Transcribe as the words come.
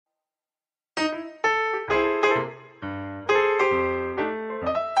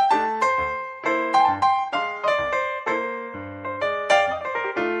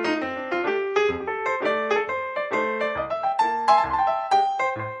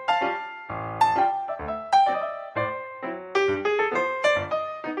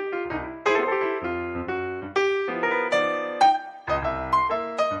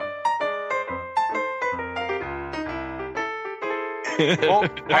Well,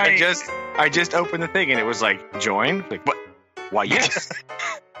 I just opened the thing and it was like join. Like what? Why yes.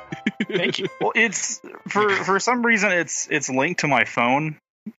 Thank you. Well, it's for some reason it's linked to my phone,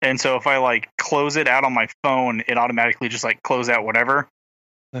 and so if I like close it out on my phone, it automatically just like close out whatever.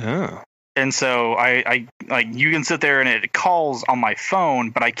 Oh. And so I like you can sit there and it calls on my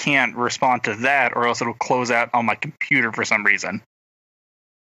phone, but I can't respond to that, or else it'll close out on my computer for some reason.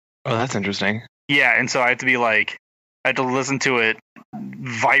 Oh, that's interesting. Yeah, and so I have to be like, I had to listen to it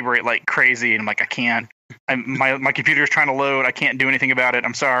vibrate like crazy, and I'm like, I can't. My computer's trying to load. I can't do anything about it.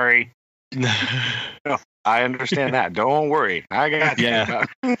 I'm sorry. I understand that. Don't worry. I got you. Yeah.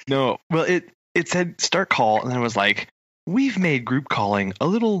 No. Well, it said start call, and then it was like, we've made group calling a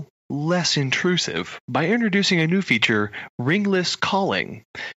little less intrusive by introducing a new feature, ringless calling.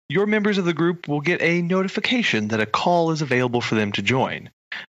 Your members of the group will get a notification that a call is available for them to join.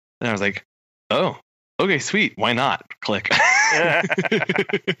 And I was like, oh, okay, sweet. Why not? Click.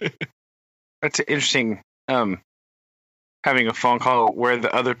 That's interesting. Having a phone call where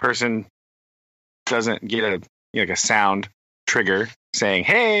the other person doesn't get like a sound trigger saying,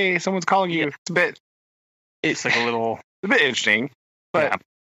 "Hey, someone's calling you." It's like a bit interesting, but yeah.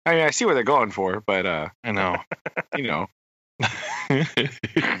 I mean, I see what they're going for, but I know, you know,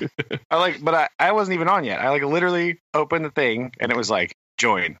 I wasn't even on yet. I like literally opened the thing and it was like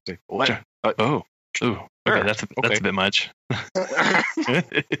join. Like, oh, sure. Okay, that's a bit much.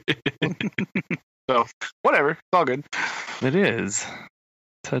 So whatever, it's all good. It is.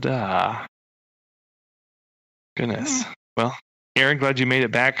 Ta-da! Goodness. Well, Aaron, glad you made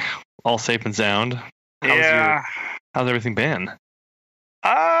it back, all safe and sound. How's everything been?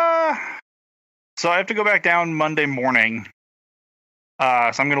 So I have to go back down Monday morning. So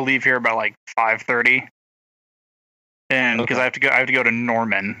I'm gonna leave here about like 5:30, and because I have to go to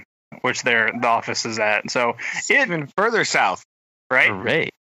Norman, which the office is at. So it's even further south, right?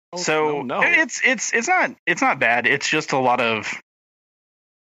 Right. So no. It's not bad. It's just a lot of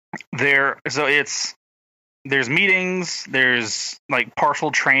there's meetings, there's like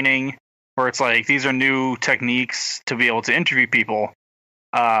partial training where it's like these are new techniques to be able to interview people.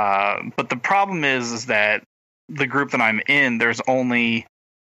 But the problem is that the group that I'm in, there's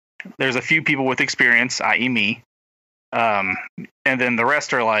a few people with experience, i.e. me. And then the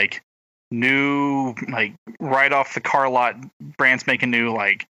rest are like new, like right off the car lot, brand spanking new,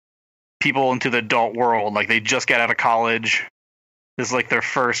 like people into the adult world. Like they just got out of college. This is like their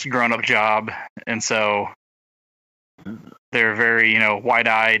first grown up job. And so they're very, wide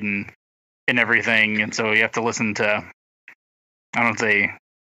eyed and everything. And so you have to listen to, I don't say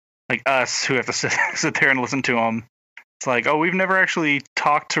like us who have to sit there and listen to them. It's like, oh, we've never actually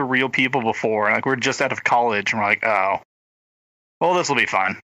talked to real people before. Like we're just out of college. And we're like, oh, well, this will be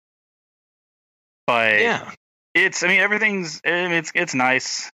fun. But yeah, it's nice.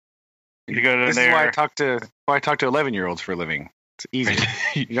 You go to this there. Is why I talk to 11-year-olds for a living. It's easy.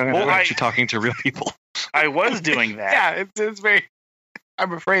 You don't have to actually talking to real people. I was doing that. Yeah, it's very.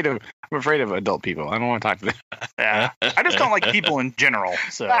 I'm afraid of adult people. I don't want to talk to them. Yeah, I just don't like people in general.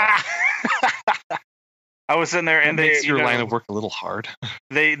 So I was sitting there, and that makes your line of work a little hard.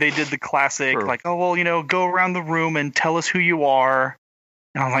 They did the classic, like, oh well, go around the room and tell us who you are.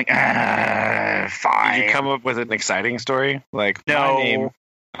 And I'm like, fine. Did you come up with an exciting story? Like, no. My name.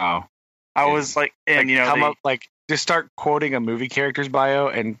 Oh, I was like, and like, come up like. Just start quoting a movie character's bio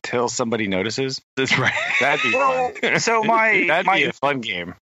until somebody notices. That's right. That'd be fun. So that'd be a fun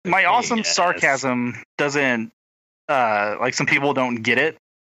game. My awesome sarcasm doesn't like some people don't get it.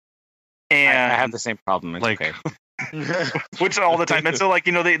 And I have the same problem. It's okay. Which all the time. And so like,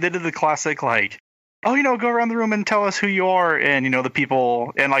 they did the classic like, oh, go around the room and tell us who you are. And the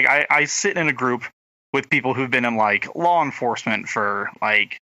people, and like I sit in a group with people who've been in like law enforcement for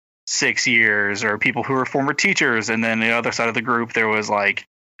like 6 years, or people who are former teachers, and then the other side of the group there was like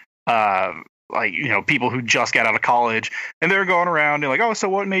people who just got out of college, and they're going around and like, oh, so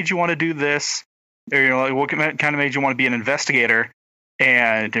what made you want to do this, or like what kind of made you want to be an investigator?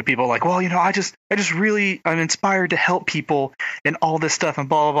 And people are like, well, I just really I'm inspired to help people and all this stuff and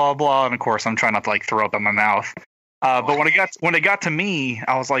blah blah blah blah. And of course I'm trying not to like throw up in my mouth, but when it got to me,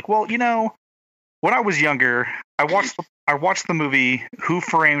 I was like, well, when I was younger, I watched the movie Who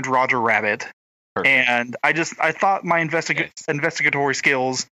Framed Roger Rabbit. Perfect. And I thought my investigatory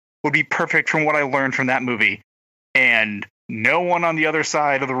skills would be perfect from what I learned from that movie. And no one on the other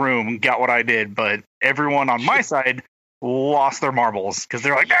side of the room got what I did, but everyone on my side lost their marbles because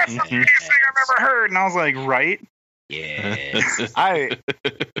they're like, that's the biggest thing I've ever heard. And I was like, right? Yeah.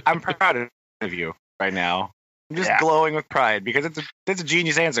 I'm proud of you right now. I'm just glowing with pride because it's a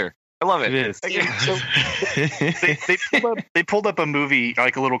genius answer. I love It it. is. They pulled up a movie,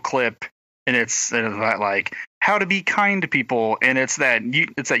 like a little clip, and it's about, like, how to be kind to people, and it's that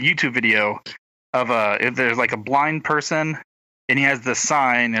YouTube video of if there's like a blind person, and he has this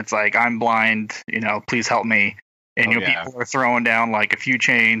sign. It's like, I'm blind, please help me. And people are throwing down like a few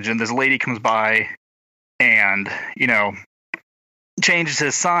change, and this lady comes by, and changes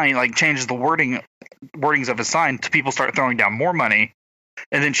his sign, like changes the wordings of his sign to people start throwing down more money.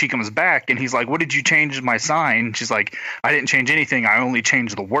 And then she comes back, and he's like, what did you change my sign? She's like, I didn't change anything. I only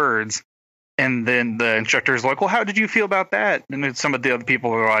changed the words. And then the instructor is like, well, how did you feel about that? And then some of the other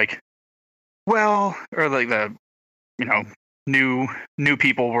people are like, well, or like the, new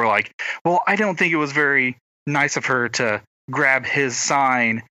people were like, well, I don't think it was very nice of her to grab his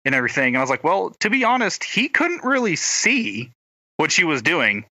sign and everything. And I was like, well, to be honest, he couldn't really see what she was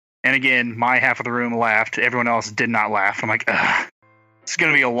doing. And again, my half of the room laughed. Everyone else did not laugh. I'm like, ugh, it's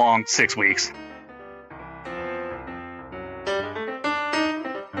going to be a long 6 weeks.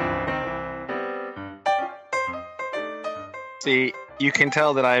 See, you can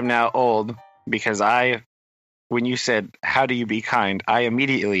tell that I am now old because when you said, how do you be kind, I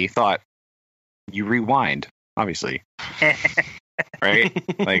immediately thought you rewind, obviously. Right?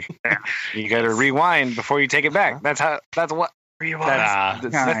 Like, you got to rewind before you take it back. That's the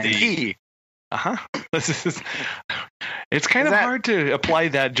key. It's kind of hard to apply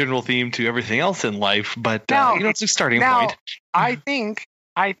that general theme to everything else in life, but it's a starting point. I think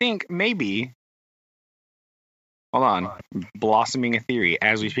maybe. Hold on, blossoming a theory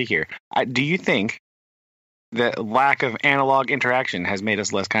as we speak here. Do you think that lack of analog interaction has made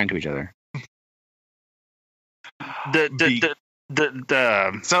us less kind to each other? Because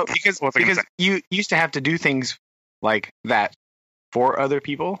you used to have to do things like that for other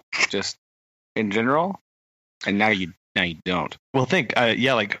people, just in general, and now you don't. Well, think,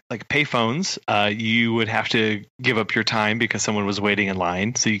 like payphones. You would have to give up your time because someone was waiting in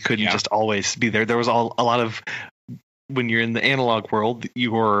line, so you couldn't just always be there. There was a lot of, when you're in the analog world,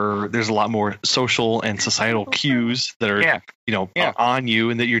 there's a lot more social and societal cues that are on you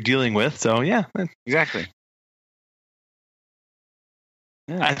and that you're dealing with. So exactly.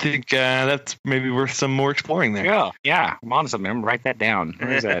 I think that's maybe worth some more exploring there. Yeah. I'm on something. Write that down.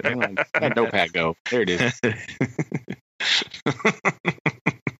 Where's that? That notepad go? There it is.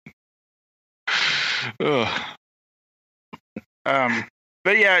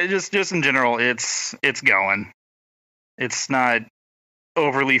 But yeah, just in general, it's going. It's not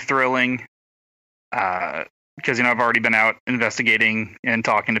overly thrilling because I've already been out investigating and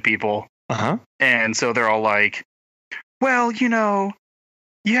talking to people, and so they're all like, "Well,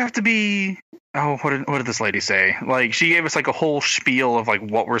 you have to be." Oh, what did this lady say? Like, she gave us like a whole spiel of like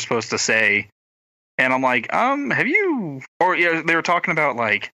what we're supposed to say, and I'm like, have you? Or they were talking about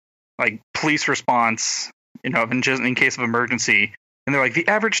like police response, in case of emergency, and they're like, the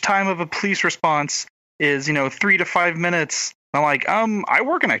average time of a police response is 3 to 5 minutes. I'm like, I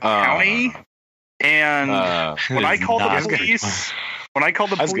work in a county, and when I called the police,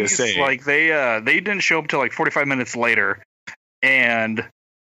 like they didn't show up till like 45 minutes later, and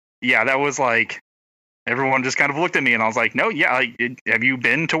that was like, everyone just kind of looked at me, and I was like, no, have you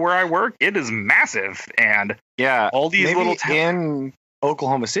been to where I work? It is massive, and all these little towns in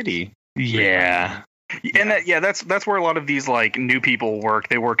Oklahoma City. Yeah. And that's where a lot of these like new people work.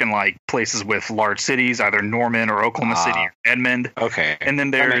 They work in like places with large cities, either Norman or Oklahoma City or Edmond. Okay. And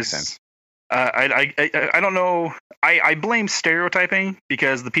then that makes sense. I don't know. I blame stereotyping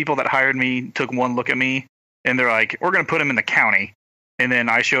because the people that hired me took one look at me and they're like, we're going to put him in the county. And then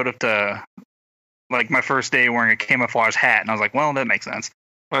I showed up to like my first day wearing a camouflage hat, and I was like, well, that makes sense.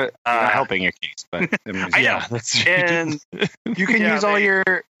 But not helping your case, but I know. That's and you can use all your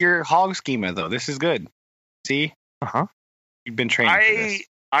hog schema though. This is good. See? You've been trained for this.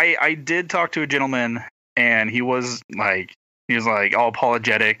 I did talk to a gentleman, and he was like all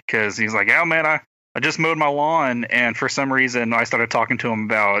apologetic because he's like, oh man, I just mowed my lawn, and for some reason I started talking to him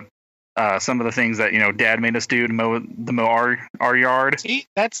about some of the things that Dad made us do to mow our yard. See,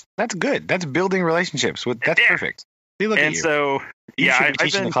 that's good. That's building relationships. That's perfect. See, look at you. So I've been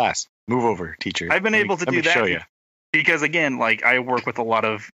teaching the class. Move over, teacher. I've been able to do that. Show you. Because again, like I work with a lot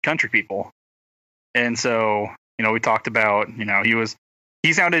of country people, and so we talked about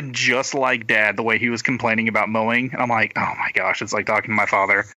he sounded just like Dad the way he was complaining about mowing, and I'm like, oh my gosh, it's like talking to my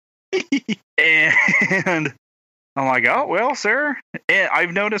father. And I'm like, oh well, sir. And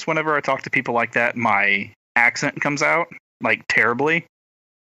I've noticed whenever I talk to people like that, my accent comes out like terribly.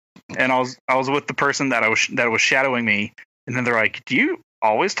 And I was with the person that was shadowing me, and then they're like, do you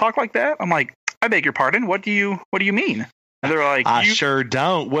always talk like that? I'm like, I beg your pardon. What do you mean? And they're like, I sure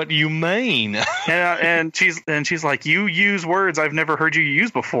don't. What do you mean? and she's like, you use words I've never heard you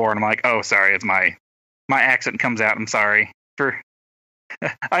use before. And I'm like, oh, sorry, it's my accent comes out. I'm sorry for.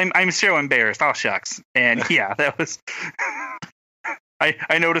 I'm so embarrassed. Oh shucks. And yeah, that was.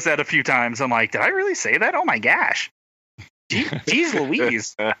 I noticed that a few times. I'm like, did I really say that? Oh my gosh. Jeez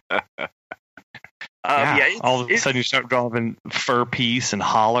Louise. All of a sudden you start dropping fur piece and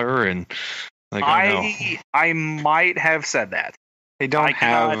holler and like I might have said that. They don't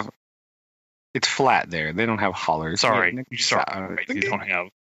have. It's flat there. They don't have hollers. Sorry. You don't have.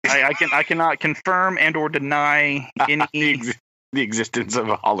 I cannot confirm and or deny any the existence of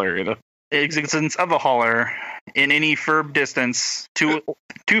a holler in any furb distance to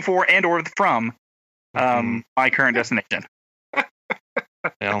for and or from my current destination.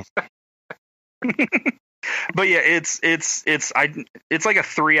 Yeah. But yeah, it's like a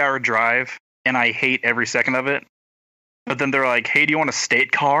 3-hour drive, and I hate every second of it. But then they're like, "Hey, do you want a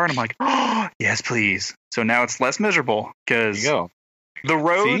state car?" And I'm like, "Oh, yes, please." So now it's less miserable because the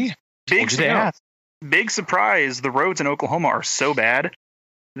roads. Big surprise! The roads in Oklahoma are so bad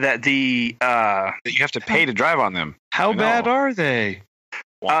that that you have to pay to drive on them. How bad are they?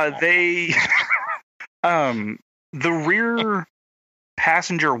 They the rear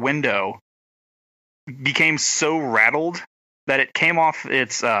passenger window became so rattled that it came off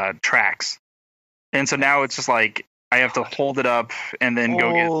its tracks, and so now it's just like I have to hold it up and then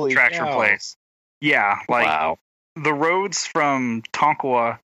go get tracks replaced. Yeah, like the roads from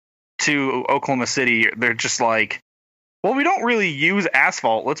Tonkawa to Oklahoma City, they're just like, well, we don't really use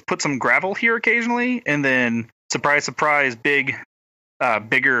asphalt. Let's put some gravel here occasionally, and then surprise, surprise, bigger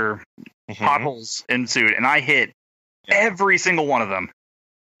potholes ensued, and I hit every single one of them.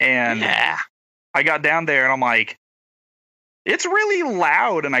 And I got down there, and I'm like, it's really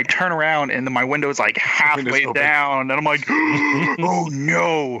loud, and I turn around, and my window is like halfway down, and I'm like, oh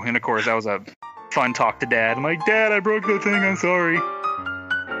no! And of course, that was a fun talk to Dad. I'm like, Dad, I broke the thing. I'm sorry.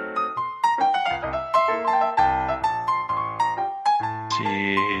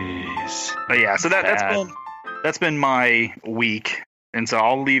 Jeez. But yeah, so that's been my week, and so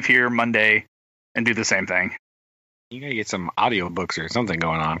I'll leave here Monday and do the same thing. You gotta get some audiobooks or something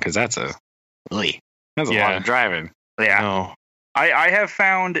going on, because that's a lot of driving. Yeah. No. I have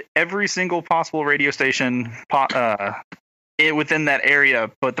found every single possible radio station within that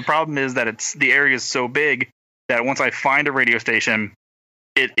area, but the problem is that the area is so big that once I find a radio station,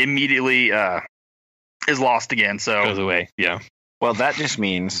 it immediately is lost again. So goes away. Yeah. Well, that just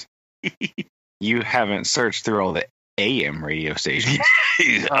means you haven't searched through all the AM radio stations.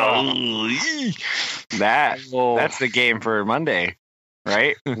 That's the game for Monday,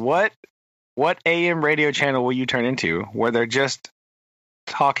 right? What AM radio channel will you turn into where they're just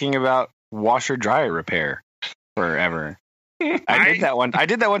talking about washer dryer repair forever? I did that one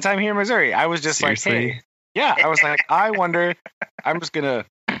time here in Missouri. I was just Seriously? like, hey, yeah. I was like, I wonder. I'm just gonna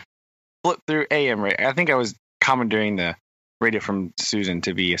flip through AM radio. I think I was commandeering the radio from Susan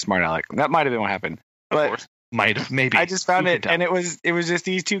to be a smart aleck. That might have been what happened. But maybe. I just found it, and it was just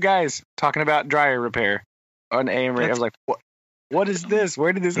these two guys talking about dryer repair on AM radio. I was like, what is this?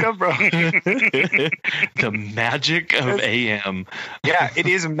 Where did this come from? The magic of AM. Yeah, it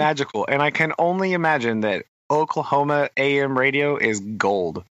is magical, and I can only imagine that Oklahoma AM radio is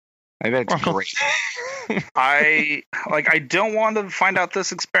gold. I bet it's great. I don't want to find out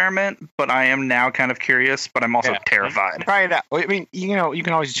this experiment, but I am now kind of curious, but I'm also terrified. Try it out. I mean, you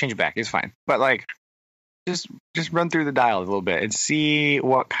can always change it back. It's fine. But like, just run through the dial a little bit and see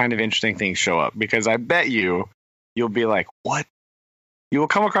what kind of interesting things show up, because I bet you'll be like, what? You will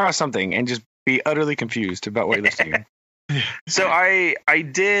come across something and just be utterly confused about what you're listening to. So I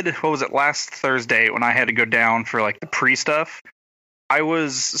did, what was it, last Thursday when I had to go down for like the pre-stuff. I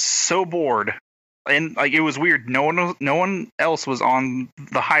was so bored, and like it was weird. No one else was on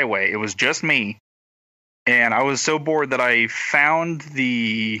the highway. It was just me, and I was so bored that I found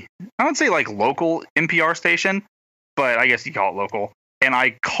I would say like local NPR station, but I guess you call it local. And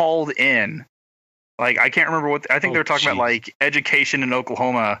I called in. Like I can't remember I think they were talking about like education in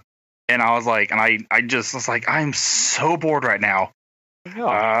Oklahoma, and I was like, and I just was like, I'm so bored right now.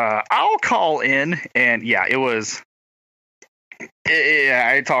 I'll call in, and yeah, it was.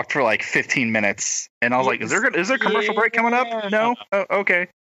 I talked for like 15 minutes, and I was like, "Is there a commercial break coming up?" No. Oh, okay.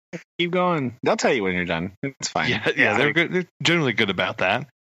 Keep going. They'll tell you when you're done. It's fine. Yeah, they're good. They're generally good about that.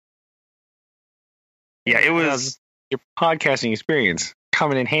 Yeah, it was your podcasting experience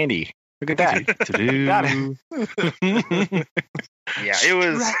coming in handy. Look at that. Yeah, it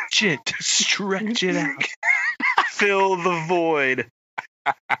was. Stretch it out. Fill the void.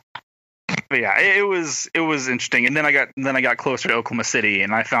 But yeah, it was interesting. And then I got closer to Oklahoma City,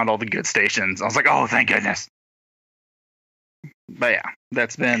 and I found all the good stations. I was like, oh, thank goodness. But yeah,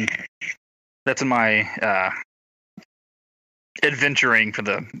 that's in my adventuring for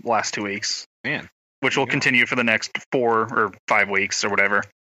the last 2 weeks. Man, which will continue for the next 4 or 5 weeks or whatever.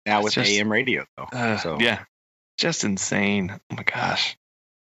 Now with AM radio, though. So yeah, just insane. Oh my gosh.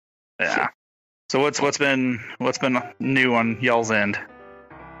 Yeah. So what's been new on y'all's end?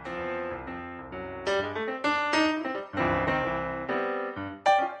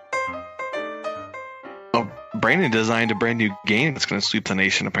 Brandon designed a brand new game that's going to sweep the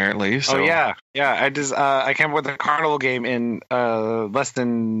nation, apparently. So. Oh yeah. I came up with a carnival game in less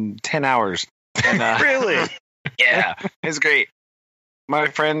than 10 hours. And, really? Yeah, it's great. My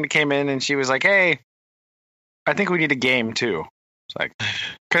friend came in and she was like, "Hey, I think we need a game too." It's like,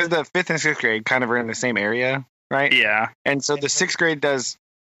 because the 5th and 6th grade kind of are in the same area, right? Yeah. And so the 6th grade does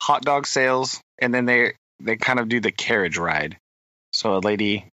hot dog sales, and then they kind of do the carriage ride. So a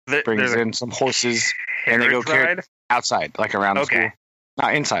lady brings in some horses, and they go carriage outside, like around the school,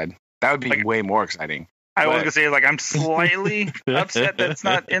 not inside. That would be way more exciting. I was gonna say, like, I'm slightly upset that it's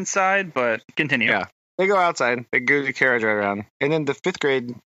not inside, but continue. Yeah, they go outside. They go the carriage ride around, and then the 5th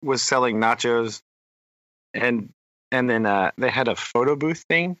grade was selling nachos, and then they had a photo booth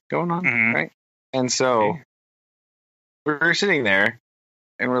thing going on, right? And so we were sitting there,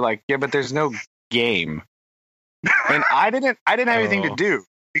 and we're like, "Yeah, but there's no game." And I didn't have anything to do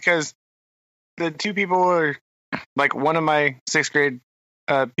because the two people were like, one of my 6th grade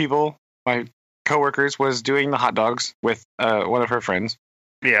people, my coworkers, was doing the hot dogs with one of her friends.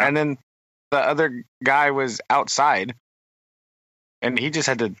 Yeah. And then the other guy was outside, and he just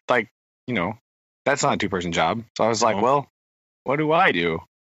had to, like, that's not a 2-person job. So I was like, well, what do I do?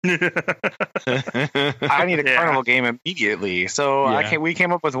 I need a carnival game immediately. So we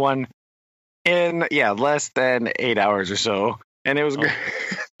came up with one in less than 8 hours or so, and it was great.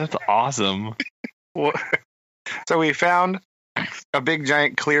 That's awesome. So we found a big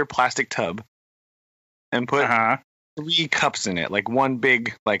giant clear plastic tub and put 3 cups in it, like one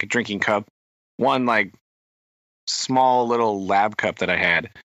big like drinking cup, one like small little lab cup that I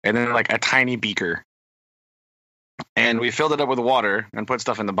had, and then like a tiny beaker. And we filled it up with water and put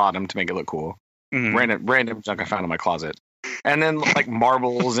stuff in the bottom to make it look cool. Random junk I found in my closet. And then like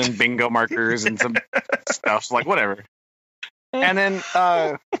marbles and bingo markers and some stuff, like whatever. And then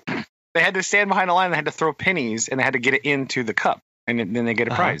they had to stand behind a line. They had to throw pennies, and they had to get it into the cup, and then they get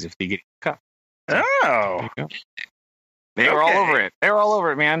a prize if they get the cup. Oh, they were all over it. They were all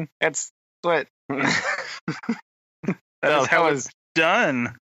over it, man. That's what. That's how it's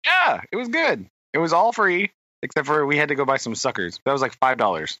done. Yeah, it was good. It was all free, except for we had to go buy some suckers. That was like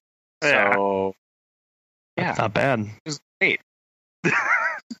 $5. So that's not bad. It was great.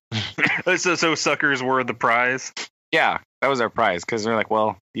 So suckers were the prize. Yeah, that was our prize, because they're like,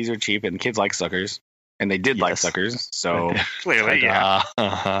 well, these are cheap and kids like suckers, and they did like suckers, so clearly, yeah.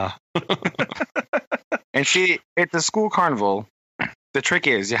 And it's a school carnival. The trick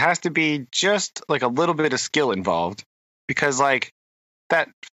is, it has to be just like a little bit of skill involved, because like that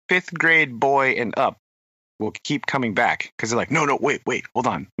 5th grade boy and up will keep coming back because they're like, no, wait, hold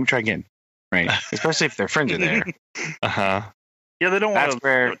on, let me try again, right? Especially if their friends are there. Yeah, they don't want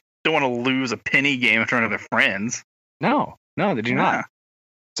to lose a penny game in front of their friends. No, they do not.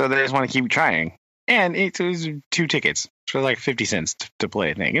 So they just want to keep trying. And it was 2 tickets for like 50 cents to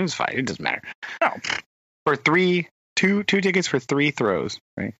play a thing. It was fine. It doesn't matter. No. For 2 tickets for 3 throws,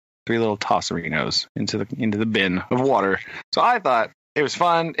 right? 3 little tosserinos into the bin of water. So I thought it was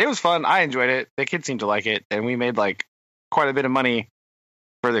fun. It was fun. I enjoyed it. The kids seemed to like it. And we made like quite a bit of money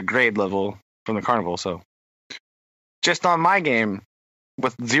for the grade level from the carnival. So just on my game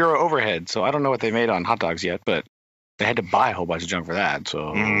with 0 overhead. So I don't know what they made on hot dogs yet, but they had to buy a whole bunch of junk for that.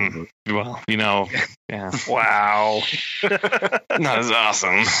 So, well, yeah. Wow. Not as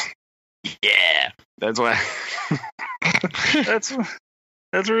awesome. Yeah. That's why. That's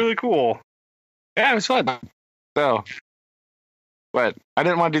really cool. Yeah, it was fun. So, but I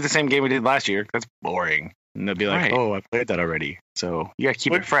didn't want to do the same game we did last year. That's boring. And they'll be like, oh, I played that already. So you got to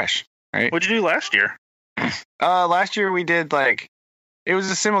keep it fresh, right? What'd you do last year? Last year we did it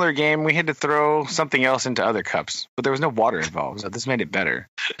was a similar game. We had to throw something else into other cups, but there was no water involved, so this made it better.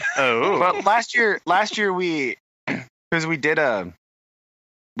 Oh. But last year we, because we did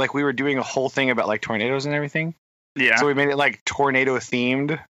we were doing a whole thing about like tornadoes and everything. Yeah. So we made it like tornado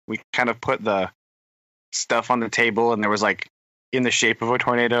themed. We kind of put the stuff on the table, and there was like in the shape of a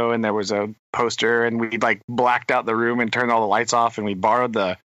tornado, and there was a poster, and we like blacked out the room and turned all the lights off, and we borrowed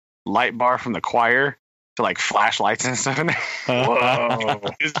the light bar from the choir. to like flashlights and stuff in there. Whoa.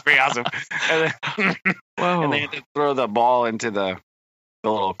 It's pretty awesome. And then, Whoa. and they had to throw the ball into the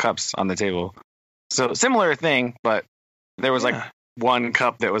little cups on the table. So similar thing, but there was like one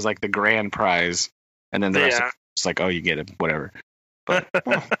cup that was like the grand prize, and then the rest of it was like, oh, you get it, whatever. But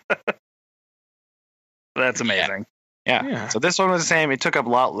That's amazing. yeah. So this one was the same. It took up a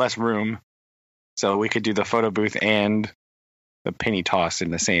lot less room, so we could do the photo booth and the penny toss in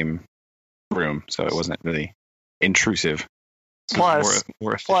the same room, so it wasn't really intrusive. Plus,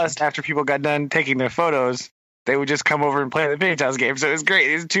 more after people got done taking their photos, they would just come over and play the penny toss game. So it was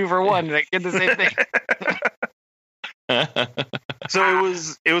great. It was 2 for 1, and I did the same thing. So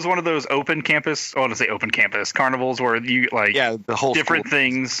it was one of those open campus. I want to say open campus carnivals where you like the whole different school.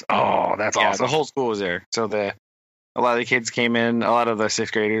 things. Oh, that's awesome. The whole school was there. So a lot of the kids came in. A lot of the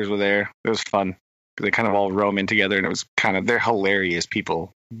 6th graders were there. It was fun. They kind of all roam in together, and it was they're hilarious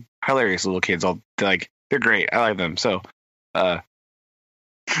people, hilarious little kids. They're great. I like them. So,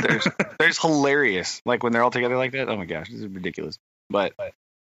 there's hilarious. Like when they're all together like that. Oh my gosh, this is ridiculous. But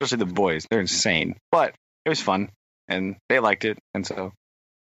especially the boys, they're insane. But it was fun, and they liked it, and so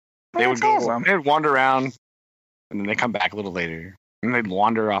they would go. Awesome. They'd wander around, and then they come back a little later, and they'd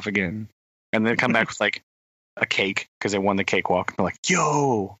wander off again, and then come back with like a cake because they won the cakewalk. They're like,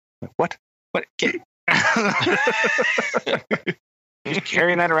 "Yo, what? What cake?" Just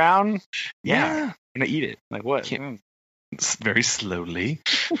carrying that around? Yeah. I'm gonna eat it. Like what? Very slowly.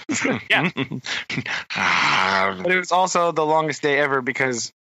 Yeah. But it was also the longest day ever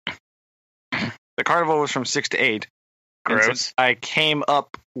because the carnival was from 6 to 8. Gross. So I came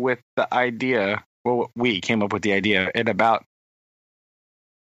up with the idea. Well, we came up with the idea at about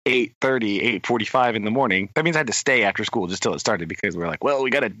 8:30, 8:45 in the morning. That means I had to stay after school just till it started because we were like, well,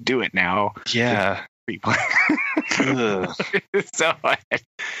 we got to do it now. Yeah. So I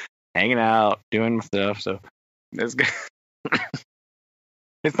hanging out, doing my stuff. So it's good.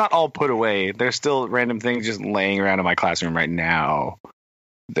 It's not all put away. There's still random things just laying around in my classroom right now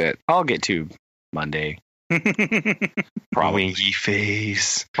that I'll get to Monday. Probably. Winky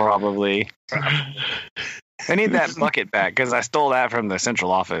face. Probably. I need that bucket back because I stole that from the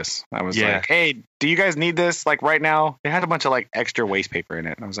central office. I was like, hey, do you guys need this like right now? It had a bunch of like extra waste paper in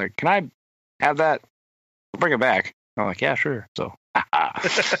it. And I was like, can I have that? I'll bring it back. I'm like, yeah, sure. So,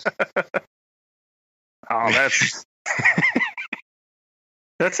 that's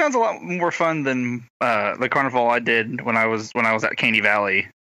that sounds a lot more fun than the carnival I did when I was at Caney Valley.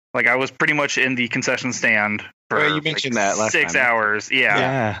 Like I was pretty much in the concession stand for you mentioned that last 6 time. hours.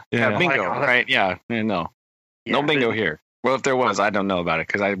 Yeah. bingo, like, right? Yeah, no bingo here. Well, if there was, I don't know about it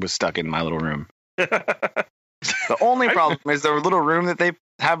because I was stuck in my little room. The only problem is the little room that they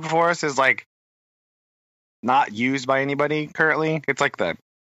have for us is like not used by anybody currently. It's like the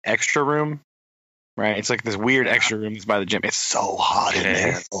extra room, right? It's like this weird extra room that's by the gym. It's so hot in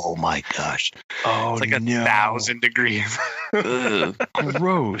there. Oh my gosh. Oh, it's like 1,000 degrees.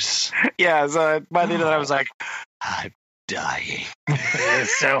 Gross. Yeah, so by the end of that, I was like, I'm dying.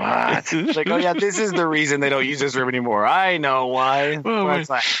 It's so hot. It's like, oh yeah, this is the reason they don't use this room anymore. I know why. Well, it's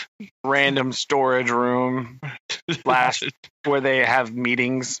like random storage room where they have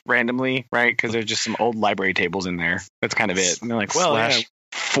meetings randomly, right? Because there's just some old library tables in there. That's kind of it. And they're like, well,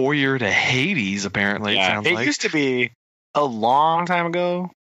 foyer to Hades, apparently. Yeah. It used to be a long time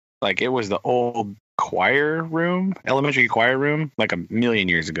ago. Like it was the old choir room, elementary choir room, like 1,000,000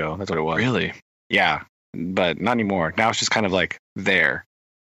 years ago. That's what it was. Really? Yeah. But not anymore. Now it's just kind of like there.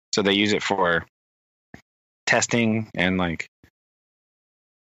 So they use it for testing and like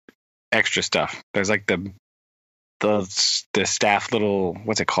extra stuff. There's like the staff little,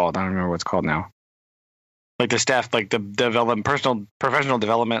 what's it called? I don't remember what it's called now. Like the staff, like the professional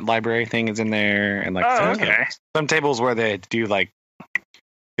development library thing is in there. And like some tables where they do like,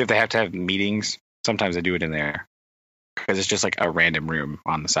 if they have to have meetings, sometimes they do it in there. Because it's just like a random room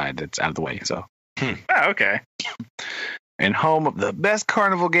on the side that's out of the way. So. Oh, okay. And home of the best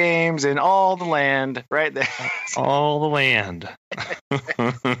carnival games in all the land, right there. All the land.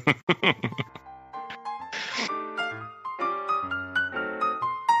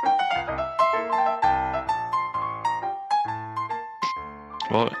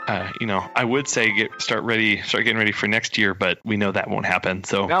 Well, I would say start getting ready for next year, but we know that won't happen.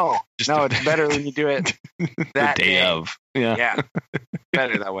 So no, it's better when you do it that the day of. Yeah,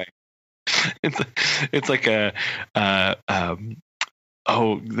 better that way. It's like the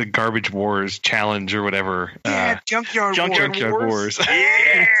Garbage Wars challenge or whatever. Yeah, Junkyard Wars.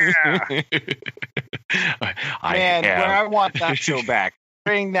 Yeah. Man, I want that show back.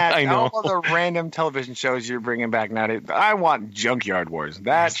 Bring that. I know. All the random television shows you're bringing back nowadays. I want Junkyard Wars.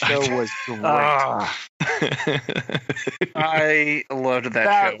 That show was great. I loved that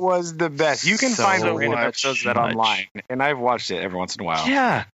That show. was the best. You can So find the random much. episodes of that online, and I've watched it every once in a while.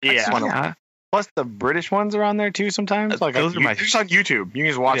 yeah. Yeah. Yeah. Plus, the British ones are on there too sometimes. Like Those are my- just on YouTube. You can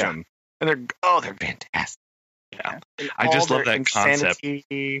just watch Yeah. them, and they're fantastic. Yeah. And I just all love their that concept.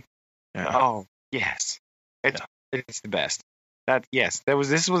 insanity. Yeah. Oh yes, it's the best.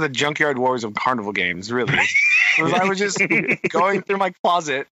 This was a Junkyard Wars of carnival games. Really, I was just going through my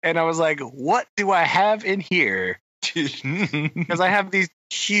closet, and I was like, "What do I have in here?" Because I have these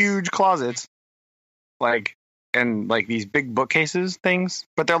huge closets, and these big bookcases things,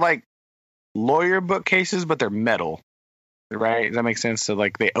 but they're like lawyer bookcases, but they're metal, right? Does that make sense? So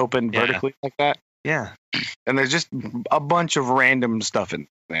like they open Yeah. vertically like that, Yeah. and there's just a bunch of random stuff in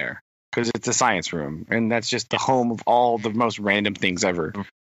there because it's a science room, and that's just the home of all the most random things ever.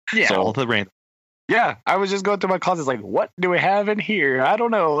 Yeah. So- All the random. Yeah, I was just going through my closets like, what do we have in here? I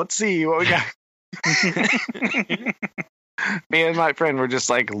don't know. Let's see what we got. Me and my friend were just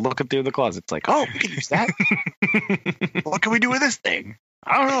like looking through the closets, like, oh, we can use that. What can we do with this thing?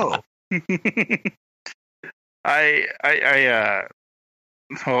 I don't know. I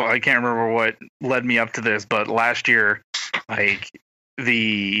can't remember what led me up to this, but last year, like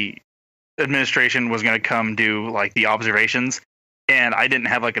the administration was going to come do like the observations, and I didn't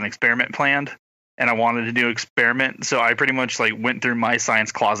have like an experiment planned, and I wanted to do an experiment, so I pretty much like went through my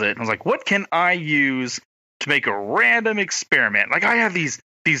science closet and was like, what can I use to make a random experiment? Like I have these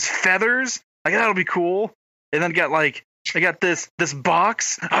feathers, like that'll be cool, and then I got this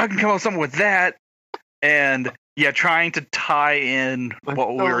box. I can come up with something with that. And yeah, trying to tie in what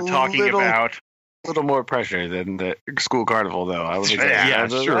we were talking about. A little more pressure than the school carnival, though. I was Yeah,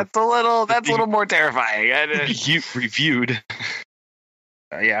 sure. That's a little more terrifying. You reviewed.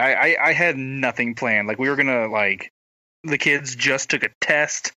 Yeah, I had nothing planned. Like we were gonna the kids just took a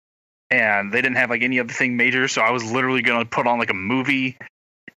test and they didn't have like any other thing major, so I was literally gonna put on like a movie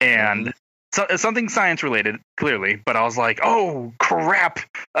and something science related, clearly. But I was like, oh crap!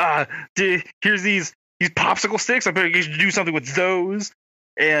 Here's these popsicle sticks. I better do something with those.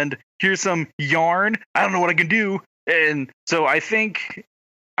 And here's some yarn. I don't know what I can do. And so I think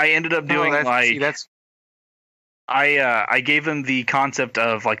I ended up doing I gave them the concept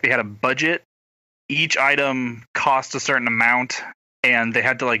of like they had a budget. Each item cost a certain amount, and they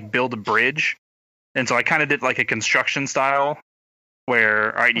had to like build a bridge. And so I kind of did like a construction style,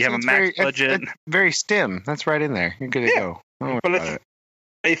 where all right, you have a max budget. It's very STEM. That's right in there. You're good to go. But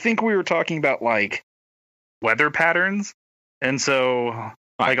I think we were talking about like weather patterns, and so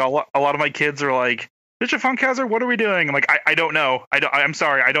like a lot of my kids are like, Mr. Funkhauser, what are we doing? I'm like, I don't know. I'm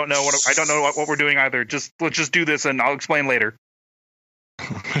sorry, I don't know what we're doing either. Let's just do this, and I'll explain later.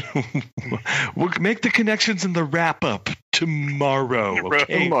 We'll make the connections in the wrap up tomorrow.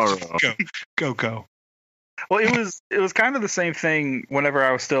 Okay? Tomorrow. Go. Well, it was kind of the same thing whenever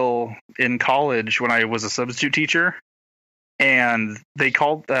I was still in college when I was a substitute teacher, and they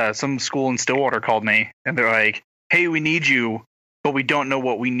called some school in Stillwater called me, and they're like, "Hey, we need you, but we don't know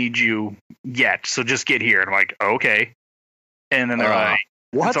what we need you yet, so just get here." And I'm like, "Okay," and then they're like,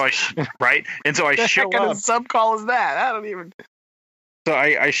 "What?" And so and so I show what kind up. of sub call is that? I don't even. So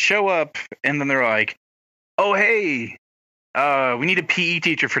I show up, and then they're like, "Oh, hey, we need a PE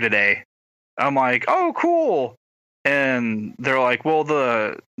teacher for today." I'm like, "Oh, cool." And they're like, "Well,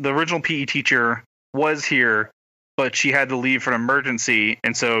 the original PE teacher was here, but she had to leave for an emergency,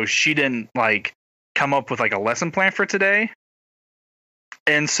 and so she didn't like come up with like a lesson plan for today."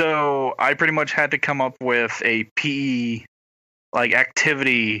 And so I pretty much had to come up with a PE like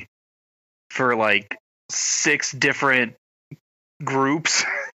activity for like 6 different groups.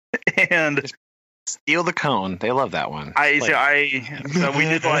 And steal the cone. They love that one. So we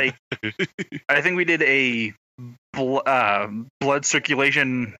did like I think we did a blood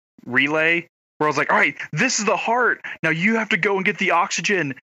circulation relay where I was like, all right, this is the heart. Now you have to go and get the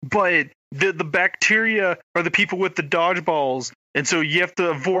oxygen, but the bacteria are the people with the dodgeballs, and so you have to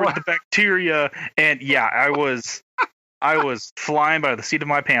avoid the bacteria. And yeah, I was flying by the seat of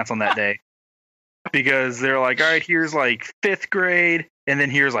my pants on that day, because they're like, all right, here's like 5th grade, and then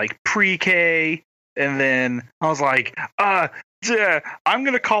here's like pre-K, and then I was like, I'm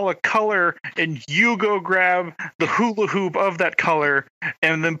gonna call a color, and you go grab the hula hoop of that color,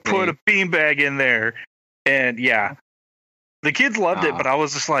 and then put a beanbag in there. And yeah, The kids loved it, but I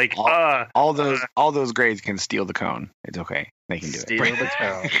was just like, all those grades can steal the cone. It's okay. They can do it. steal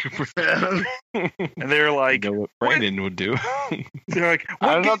the cone. And they were like, You know what Brandon would do. they're like,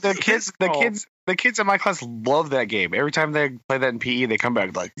 I don't know. what game is this called? The kids in my class love that game. Every time they play that in PE, they come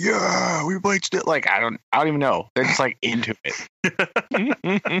back like, "Yeah, we played still." Like I don't even know. They're just like into it.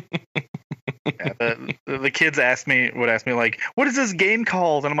 Yeah, the kids would ask me like, what is this game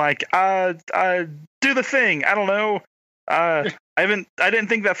called? And I'm like, do the thing. I don't know. I didn't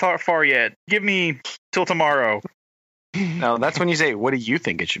think that far yet. Give me till tomorrow. No, that's when you say, "What do you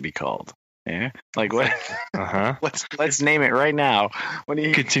think it should be called?" Yeah, like what? Uh-huh. Let's name it right now. What do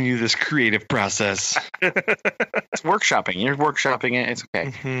you? Continue this creative process. It's workshopping. You're workshopping it. It's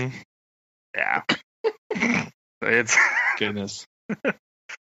okay. Mhm. Yeah. It's Goodness.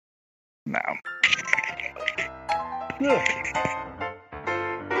 no.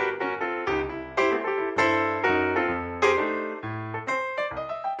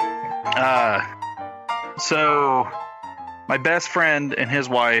 So my best friend and his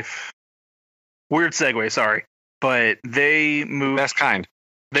wife, weird segue, sorry, but they moved. Best kind.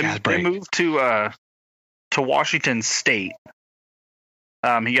 They moved to Washington State.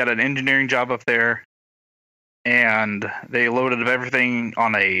 He got an engineering job up there, and they loaded up everything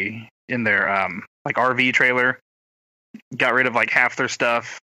in their like RV trailer. Got rid of like half their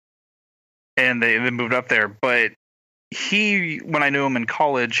stuff, and they moved up there. But he, when I knew him in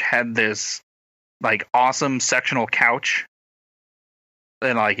college, had this like awesome sectional couch,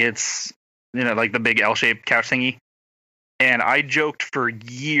 and like it's like the big L-shaped couch thingy. And I joked for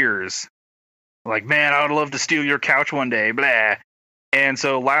years, like, man, I would love to steal your couch one day, blah. And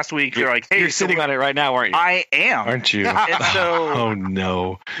so last week they're like, hey, you're sitting on it right now, aren't you? I am, Aren't you? And so Oh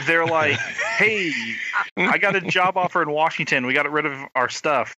no. they're like, hey, I got a job offer in Washington. We got rid of our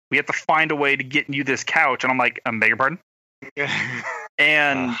stuff. We have to find a way to get you this couch. And I'm like, beg your pardon?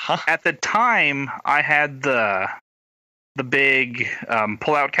 And at the time, I had the big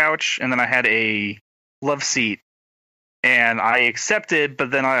pull-out couch, and then I had a love seat. And I accepted,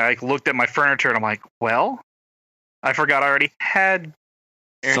 but then I looked at my furniture, and I'm like, well, I forgot I already had.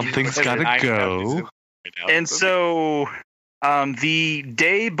 Something's gotta go. And so the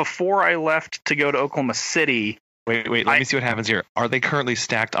day before I left to go to Oklahoma City. Wait, let me see what happens here. Are they currently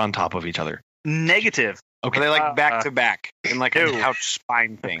stacked on top of each other? Negative. Okay. Are they like back to back in like a couch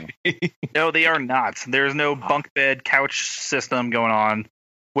spine thing? No, they are not. There's no bunk bed couch system going on,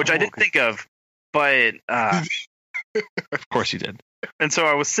 which I didn't think of. But Of course you did. and so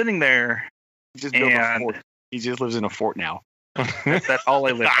I was sitting there. He just built a fort. He just lives in a fort now. That's all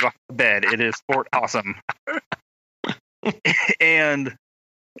I live. I don't have a bed. It is Fort Awesome. And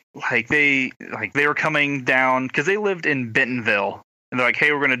they were coming down because they lived in Bentonville, and they're like,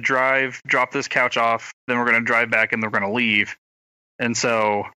 hey, we're gonna drop this couch off, then we're gonna drive back, and they're gonna leave. And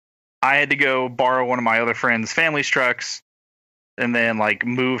so I had to go borrow one of my other friends' family's trucks, and then like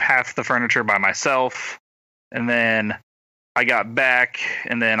move half the furniture by myself. And then I got back,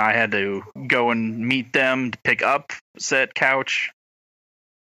 and then I had to go and meet them to pick up said couch.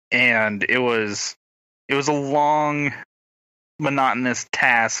 And it was a long, monotonous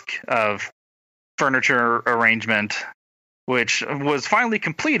task of furniture arrangement, which was finally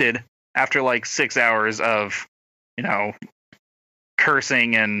completed after like 6 hours of,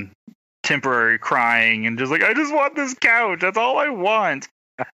 cursing and temporary crying and just like, I just want this couch. That's all I want.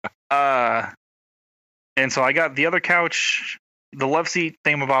 And so I got the other couch. The love seat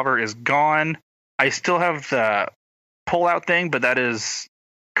thingamabobber is gone. I still have the pull-out thing, but that is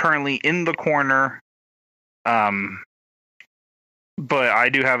currently in the corner. But I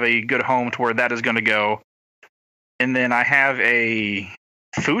do have a good home to where that is going to go. And then I have a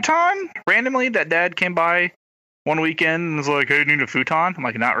futon randomly that Dad came by one weekend and was like, hey, you need a futon? I'm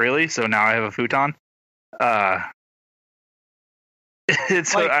like, not really. So now I have a futon.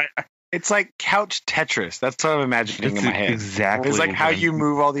 It's like couch Tetris. That's what I'm imagining in my head. Exactly. It's like how you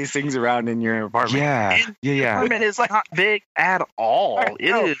move all these things around in your apartment. Yeah. The apartment is not big at all.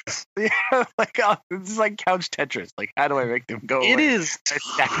 It is. Yeah, it's like couch Tetris. Like, how do I make them go? It is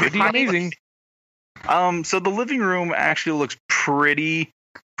Pretty amazing. So the living room actually looks pretty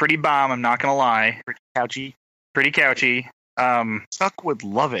bomb. I'm not gonna lie. Pretty couchy. Chuck would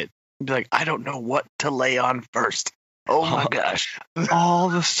love it. He'd be like, I don't know what to lay on first. Oh my gosh. All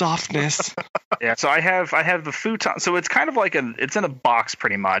the softness. Yeah, so I have the futon. So it's kind of like it's in a box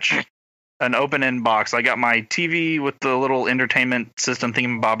pretty much. An open-end box. I got my TV with the little entertainment system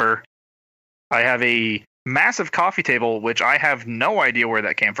thingamabobber. I have a massive coffee table, which I have no idea where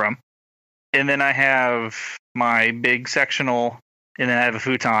that came from. And then I have my big sectional, and then I have a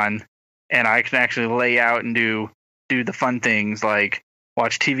futon, and I can actually lay out and do do the fun things like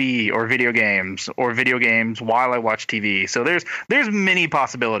watch TV or video games while I watch TV. So there's many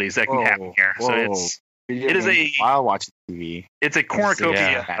possibilities that can happen here. Whoa. So it is a while watching TV. it's a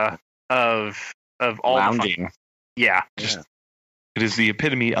cornucopia of all lounging. Yeah. It is the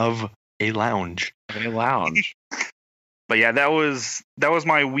epitome of a lounge. A lounge. But yeah, that was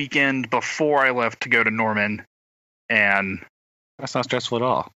my weekend before I left to go to Norman, and That's not stressful at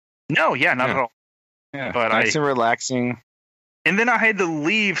all. no, yeah, not at all. Yeah, But nice and relaxing. And then I had to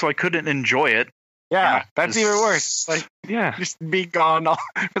leave, so I couldn't enjoy it. Yeah, that's even worse. Like, Yeah. just be gone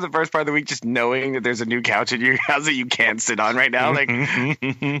for the first part of the week, just knowing that there's a new couch in your house that you can't sit on right now. Like,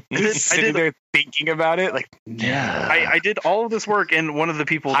 just sitting there thinking about it. Like, yeah. I did all of this work, and one of the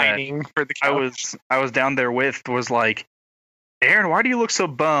people that pining for the couch. I was down there with was like, Aaron, why do you look so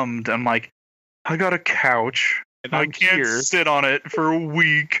bummed? I'm like, I got a couch. And I I'm can't here. sit on it for a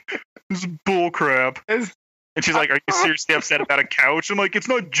week. This is bull crap. It's- And she's like, are you seriously upset about a couch? I'm like, it's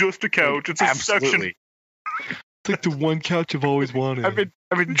not just a couch. It's a section. Absolutely. It's like the one couch I've always wanted. I've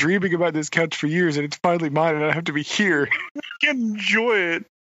been dreaming about this couch for years, and it's finally mine, and I have to be here. I can enjoy it.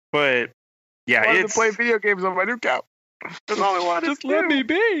 But yeah, I wanted it's to play video games on my new couch. That's all I wanted. Just let me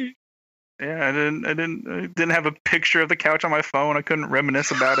be. yeah. I didn't have a picture of the couch on my phone. I couldn't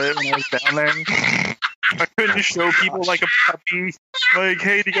reminisce about it when I was down there. I couldn't show people like a puppy. Like,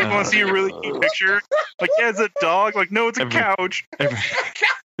 hey, do you guys want to see a really cute picture? Like, yeah, it's a dog. Like, no, it's a couch.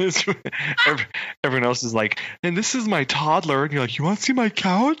 Everyone else is like, and this is my toddler. And you're like, you want to see my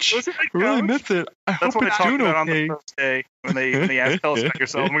couch? Was it I a really couch? miss it. I That's hope what I it's talked doing about on okay. the first day when they asked, tell us about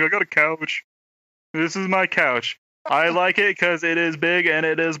yourself. I'm like, I got a couch. This is my couch. I like it because it is big and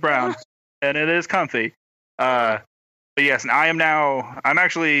it is brown and it is comfy. But yes, and I'm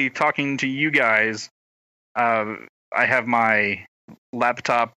actually talking to you guys. I have my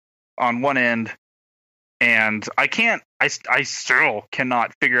laptop on one end, and I still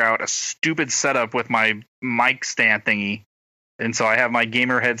cannot figure out a stupid setup with my mic stand thingy. And so I have my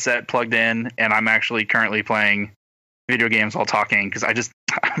gamer headset plugged in, and I'm actually currently playing video games while talking because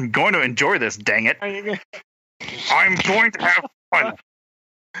I'm going to enjoy this, dang it. I'm going to have fun.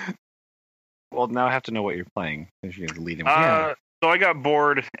 Well, now I have to know what you're playing. If you lead him. So I got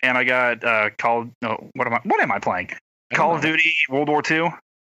bored, and I got what am I playing? Call of Duty World War II.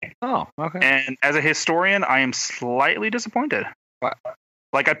 Oh, okay. And as a historian, I am slightly disappointed. What?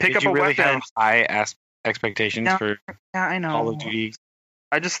 Like I pick Did up you a really weapon. have high expectations No. for Yeah, I know. Call of Duty?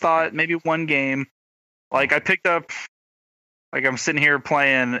 I just thought maybe one game. Like I picked up, like I'm sitting here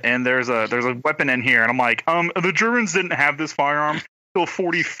playing, and there's a weapon in here, and I'm like, the Germans didn't have this firearm till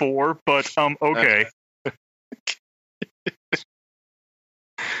 44, but okay.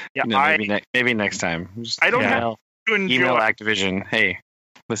 Yeah, No, maybe next time. Just I don't email, to enjoy. email Activision. Hey,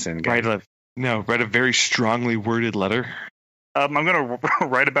 listen, guys. Write a very strongly worded letter. I'm gonna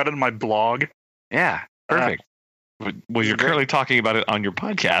write about it in my blog. Yeah, perfect. Well, you're currently talking about it on your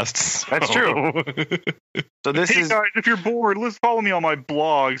podcasts. That's true. So this Hey is guys, if you're bored, let's follow me on my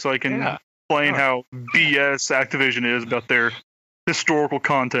blog so I can Yeah. explain how BS Activision is about their historical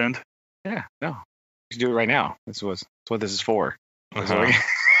content. yeah. No, you should do it right now. That's what this is for. Uh-huh.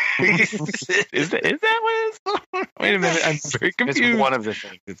 is that what it's? Wait a minute, I'm very confused. It's one of the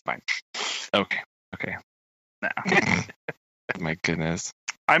things. It's fine. Okay. Nah. My goodness.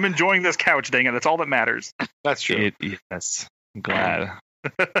 I'm enjoying this couch, dang it. That's all that matters. That's true. Yes. I'm glad.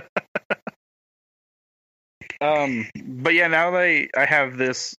 But yeah, now that I have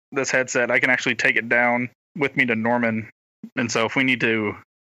this headset, I can actually take it down with me to Norman. And so if we need to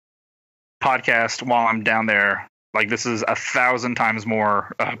podcast while I'm down there, like this is 1,000 times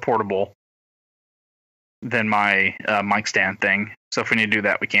more portable than my mic stand thing. So if we need to do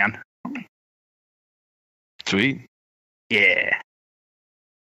that, we can. Sweet. Yeah.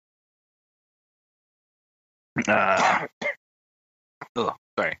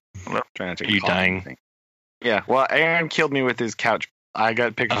 Sorry. Hello? Trying to Are you dying? Thing. Yeah. Well, Aaron killed me with his couch. I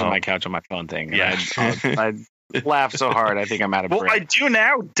got pictures of my couch on my phone thing. Yeah. I laughed so hard. I think I'm out of Well, breath. I do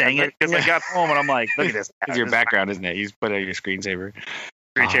now, dang it, because I got home and I'm like, look at this. It's your background, isn't it? You just put out your screensaver.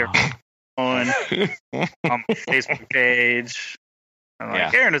 Great chair on my Facebook page. I'm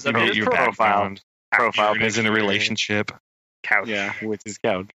like, Yeah. Aaron is You up know, his your profile. background. Profile Aaron is in a picture. relationship Couch. Yeah, with his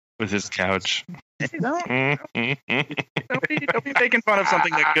couch. with his couch. Hey, don't be making fun of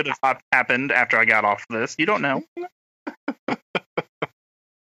something that could have happened after I got off this. You don't know. But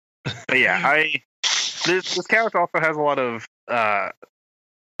yeah, this couch also has a lot of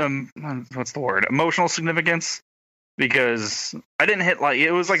what's the word? Emotional significance, because I didn't hit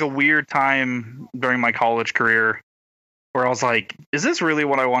it was like a weird time during my college career where I was like, is this really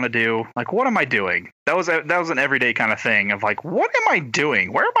what I want to do? Like, what am I doing? That was an everyday kind of thing of like, what am I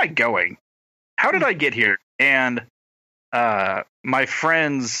doing? Where am I going? How did I get here? And my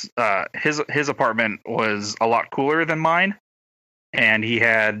friend's his apartment was a lot cooler than mine, and he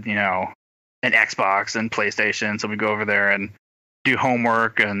had an Xbox and PlayStation, so we go over there and do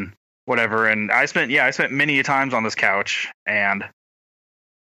homework and whatever. And I spent many times on this couch, and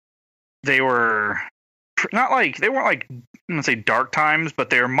they were they weren't like, I'm gonna say dark times, but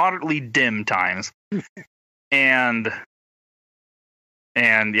they were moderately dim times. and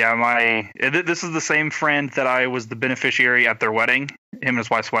this is the same friend that I was the beneficiary at their wedding, him and his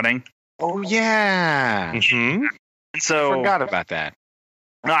wife's wedding. Oh yeah. Mm-hmm. And so Forgot about that.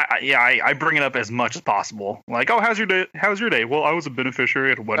 I bring it up as much as possible. Like, oh, how's your day? How's your day? Well, I was a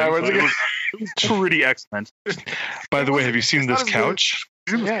beneficiary at a wedding. It was pretty excellent. By the way, have you seen this couch?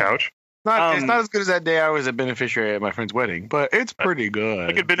 This couch. It's not as good as that day I was a beneficiary at my friend's wedding, but it's pretty good.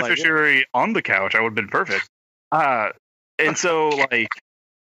 Like a beneficiary on the couch, I would have been perfect. And so, like,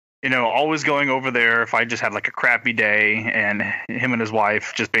 always going over there if I just had like a crappy day, and him and his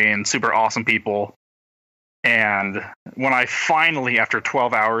wife just being super awesome people. And when I finally, after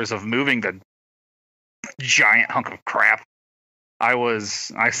 12 hours of moving the giant hunk of crap, I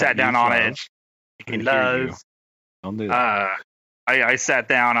sat down on it. It does. Don't do that. I sat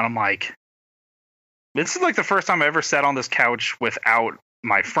down and I'm like, this is like the first time I ever sat on this couch without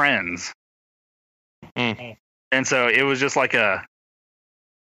my friends. Mm. And so it was just like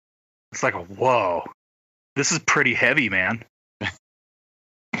whoa, this is pretty heavy, man.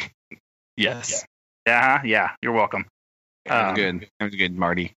 Yes. Yeah, you're welcome. That was good,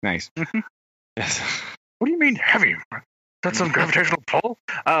 Marty. Nice. Yes. What do you mean heavy? That's some gravitational pull.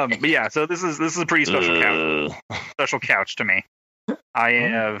 But yeah, so this is a pretty special couch. Special couch to me.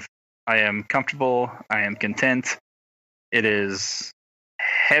 I am comfortable. I am content. It is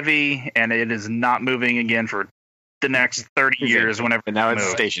heavy, and it is not moving again for the next 30 years. Whenever, but now it's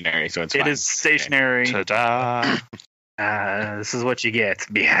stationary, so it's fine. It is stationary. Ta-da! This is what you get.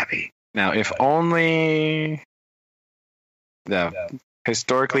 Be happy. Now, if only the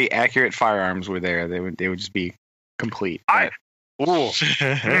historically accurate firearms were there, they would just be complete.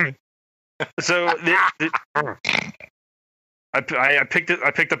 So I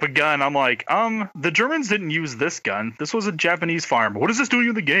picked up a gun. I'm like, the Germans didn't use this gun. This was a Japanese firearm. What is this doing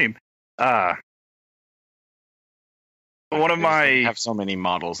in the game? One of my have so many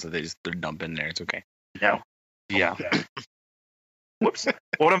models that they're dumping there. It's okay. No. Yeah. Whoops.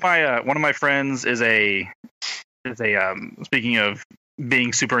 One of my friends is a speaking of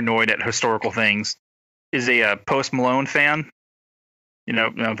being super annoyed at historical things, is a Post Malone fan.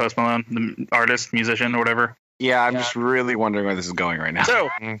 Post Malone, the artist, musician, or whatever. Yeah, I'm just really wondering where this is going right now. So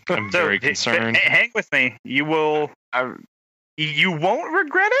I'm very concerned. Hang with me. You will. You won't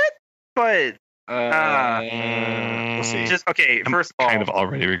regret it, but we'll see. Just okay. I'm first of all, kind of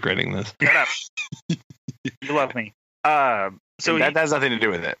already regretting this. Shut up. You love me. So that has nothing to do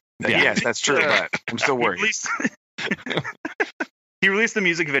with it. Yeah. Yes, that's true, but I'm still worried. He released the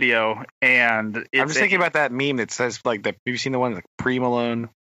music video, and I'm just thinking about that meme that says like have you seen the one like pre-Malone,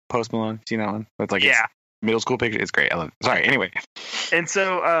 post Malone? Seen that one? It's like it's middle school picture. It's great. I love it. Sorry. Anyway. And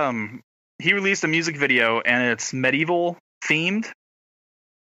so he released a music video, and it's medieval themed.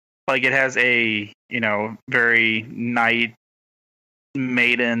 Like it has a very knight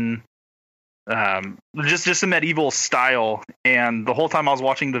maiden. Just a medieval style, and the whole time I was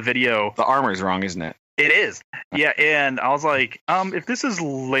watching the video, the armor is wrong, isn't it? It is, yeah. And I was like, if this is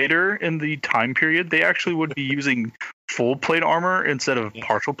later in the time period, they actually would be using full plate armor instead of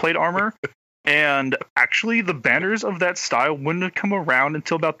partial plate armor. And actually, the banners of that style wouldn't have come around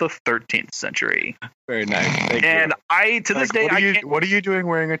until about the 13th century. Very nice. Thank and you. This day, what are you doing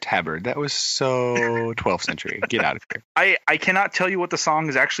wearing a tabard? That was so 12th century. Get out of here. I cannot tell you what the song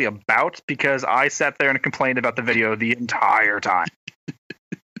is actually about because I sat there and complained about the video the entire time.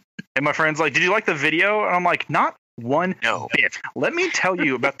 And my friend's like, "Did you like the video?" And I'm like, "Not one bit. Let me tell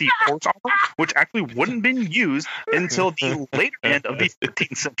you about the horse armor, which actually wouldn't have been used until the later end of the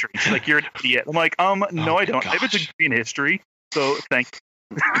 15th century." She's like, "You're an idiot." I'm like, no, I don't. I have a degree in history, so thank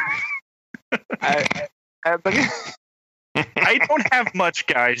you. I don't have much,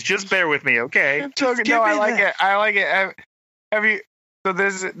 guys. Just bear with me, okay? I like it. I like it. Have you? So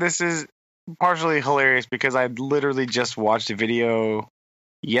this is partially hilarious because I literally just watched a video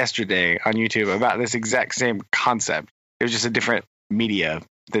yesterday on YouTube about this exact same concept. It was just a different media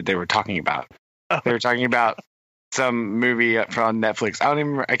that they were talking about. They were talking about some movie on Netflix.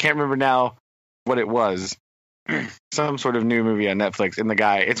 I can't remember now what it was. Some sort of new movie on Netflix. And the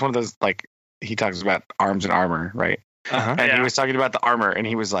guy, it's one of those like he talks about arms and armor, right? Uh-huh. and he Yeah. was talking about the armor, and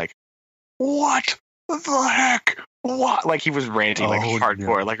he was like, "What the heck? What?" Like he was ranting like Oh,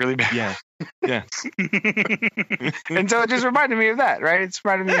 hardcore, like really bad. Yeah. And so it just reminded me of that, right? It's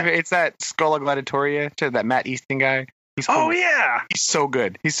reminded me of it's that Scola Gladiatoria to that Matt Easton guy. He's Oh yeah. he's so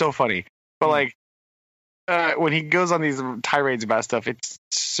good. He's so funny. But like when he goes on these tirades about stuff, it's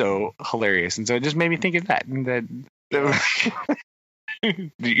so hilarious. And so it just made me think of that. And that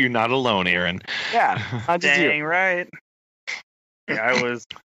You're not alone, Aaron. yeah, not just you. Dang right. Yeah,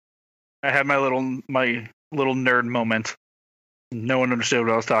 I had my little nerd moment. No one understood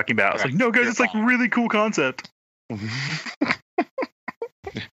what I was talking about. It's like, no guys, it's like a really cool concept.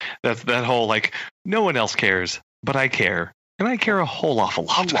 That's that whole like no one else cares, but I care, and I care a whole awful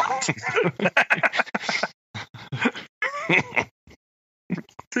lot.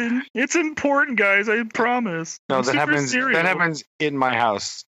 It's important, guys. I promise. No, I'm that super happens. serious. That happens in my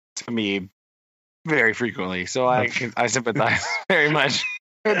house to me very frequently. So I sympathize very much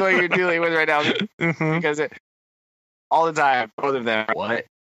with what you're dealing with right now Mhm. because all the time, both of them, are, what?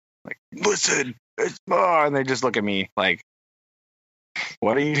 Like, listen, it's more, and they just look at me like,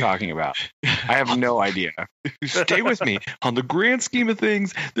 what are you talking about? I have no idea. Stay with me. On the grand scheme of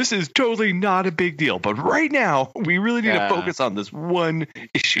things, this is totally not a big deal. But right now, we really need to focus on this one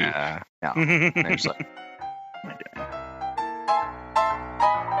issue. No, seriously.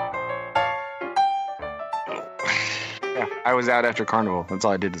 Yeah, I was out after Carnival. That's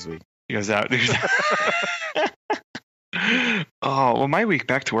all I did this week. He goes out. Oh, well, my week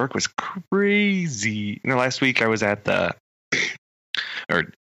back to work was crazy. Last week I was at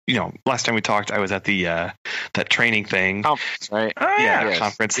last time we talked, I was at the that training thing. Conference, right? Oh, Yeah, Yes.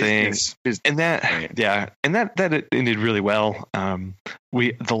 conference thing. Business. And that, Right. yeah, and that it ended really well.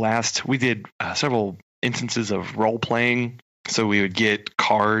 We did several instances of role playing. So we would get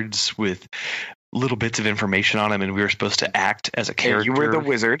cards with little bits of information on them, and we were supposed to act as a And character. you were the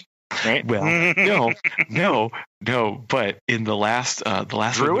wizard, right? Well, no. But in the last one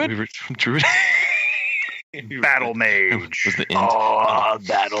that Druid? we were Druid. Battle mage. Was the end. Oh,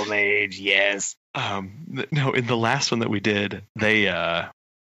 Battle Mage, yes. No, in the last one that we did, there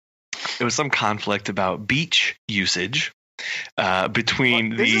was some conflict about beach usage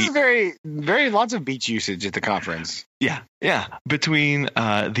between This is very, very lots of beach usage at the conference. between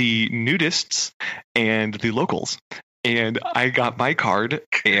the nudists and the locals. And I got my card,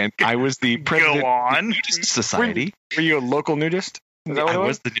 and I was the president Go of the on. Nudist Society. Were you a local nudist? Is that what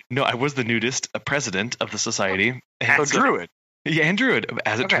I it was the nudist president of the society. So Druid. Yeah, and Druid,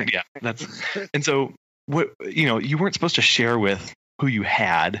 as it turned. Yeah, that's and so what you weren't supposed to share with who you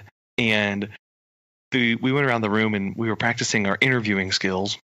had, and we went around the room and we were practicing our interviewing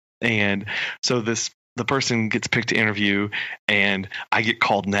skills, and so the person gets picked to interview, and I get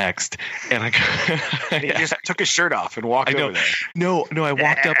called next, and And he just took his shirt off and walked I know. over there. No, I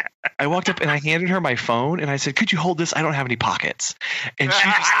walked up. I walked up and I handed her my phone and I said, "Could you hold this? I don't have any pockets." And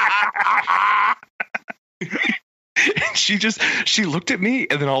she looked at me,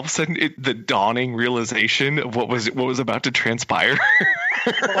 and then all of a sudden, the dawning realization of what was about to transpire.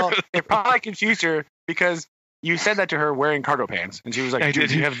 Well, it probably confused her because you said that to her wearing cargo pants, and she was like, I "Dude,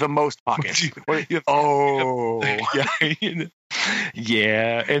 did. you have the most pockets." Yeah. Oh,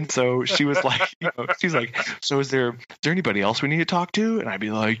 Yeah, and so she was like, she's like, "So is there anybody else we need to talk to?" And I'd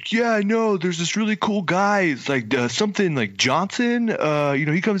be like, "Yeah, no, there's this really cool guy. It's like something like Johnson.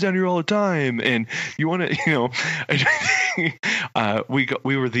 He comes down here all the time, and you want to,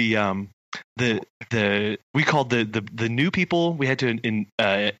 we were we called the new people. We had to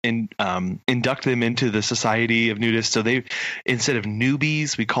induct them into the Society of Nudists. So they, instead of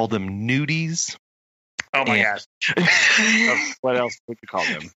newbies, we called them nudies." Oh my Yeah. gosh. what else would you call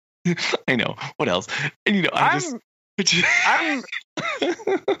them? I know. What else? And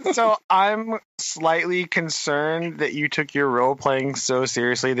I'm slightly concerned that you took your role playing so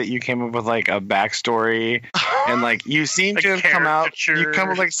seriously that you came up with like a backstory and like you seem A to have come up. You caricature. come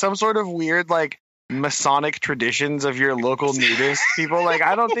with like some sort of weird like Masonic traditions of your local nudist people. Like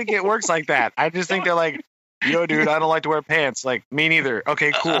I don't think it works like that. I just think they're like, "Yo, dude, I don't like to wear pants." Like me neither.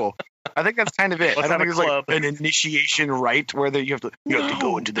 Okay, cool. I think that's kind of it. Let's I don't have think a it's club. like an initiation rite where you have to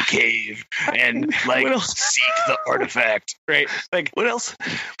go into the cave and like What else? seek the artifact, right? Like what else?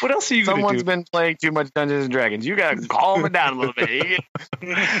 What else are you going to someone's do? been playing too much Dungeons and Dragons. You gotta calm it down a little bit.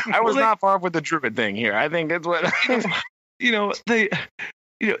 I was Well, not far off with the Druid thing here. I think that's what.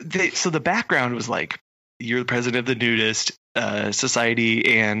 So the background was like, you're the president of the Nudist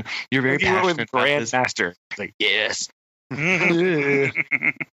Society, and you're very you went passionate with about this. Grandmaster. It's like yes,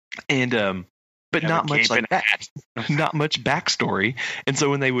 And but Have not a much cape like and that. hat. Not much backstory. And so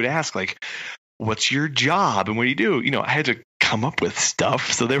when they would ask, like, what's your job and what do you do? You know, I had to come up with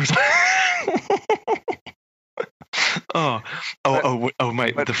stuff. So there was the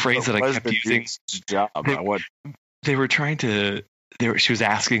phrase that I kept using. Job. What they were trying to. She was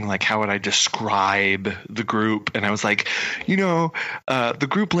asking like, how would I describe the group? And I was like, you know, the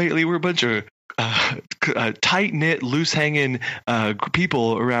group lately, we're a bunch of tight knit, loose hanging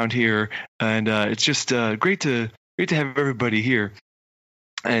people around here, and it's just great to have everybody here.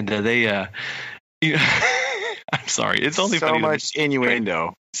 And they, you know, I'm sorry, it's only so funny much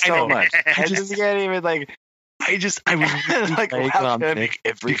innuendo, so much. I just can't even like. I was really like, how can I make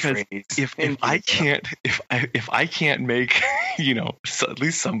every because phrase? if I can't make, you know, at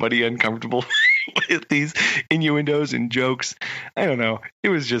least somebody uncomfortable with these innuendos and jokes, I don't know. It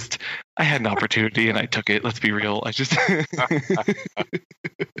was just, I had an opportunity and I took it. Let's be real. I just.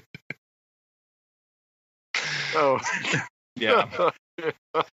 Oh, yeah.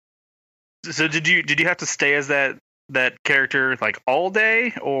 So did you have to stay as that character like all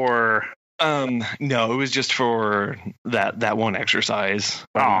day, or? No, it was just for that one exercise.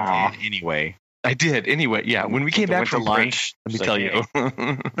 Anyway. I did. Anyway, yeah. When we came back from lunch, let me tell you.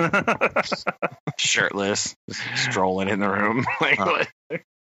 Shirtless, just strolling in the room.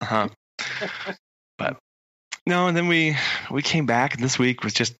 But no, and then we came back, and this week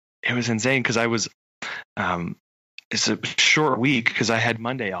was just, it was insane because I was, it's a short week because I had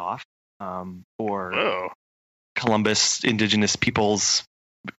Monday off for Columbus Indigenous Peoples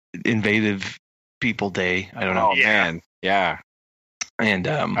Invasive People Day. I don't know. Oh, man. Yeah. And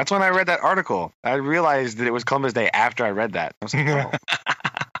that's when I read that article. I realized that it was Columbus Day after I read that. I was like, oh.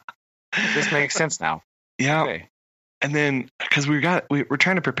 This makes sense now. Yeah. Okay. And then because we're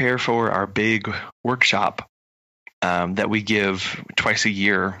trying to prepare for our big workshop that we give twice a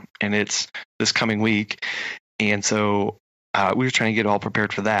year, and it's this coming week. And so we were trying to get all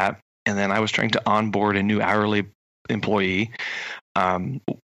prepared for that. And then I was trying to onboard a new hourly employee.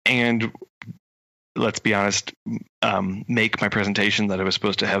 And let's be honest, make my presentation that I was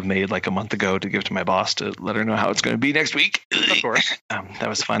supposed to have made like a month ago to give to my boss to let her know how it's going to be next week. Of course. That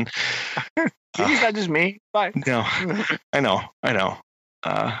was fun. Is that just me? Bye. No, I know.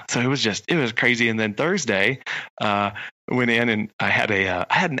 So it was crazy. And then Thursday, went in and I had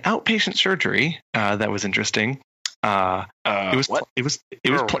an outpatient surgery that was interesting. It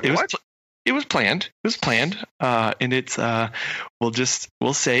was planned. And it's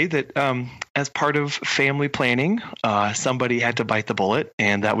we'll say that as part of family planning, somebody had to bite the bullet,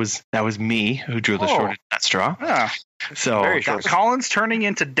 and that was me who drew the short end of that straw. Yeah. So Very short. Colin's turning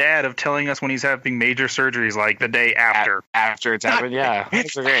into dad of telling us when he's having major surgeries, like the day after. After it's happened, yeah.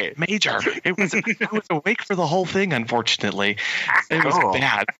 It's great. Major. I was awake for the whole thing, unfortunately. It was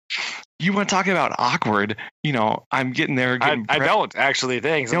bad. You want to talk about awkward? You know, I'm getting there. I don't actually.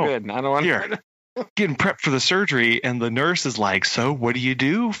 Thanks. I'm good. I don't want to. Getting prepped for the surgery, and the nurse is like, "So, what do you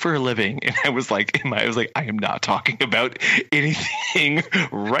do for a living?" And I was like, "I am not talking about anything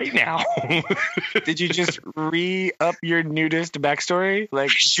right now." Did you just re-up your nudist backstory?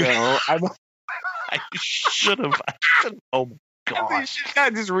 Like, so I should have. Oh my gosh! I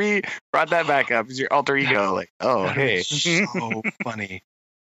just brought that back up as your alter ego. Like, oh, hey, so funny.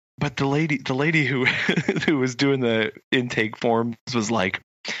 But the lady who was doing the intake forms was like,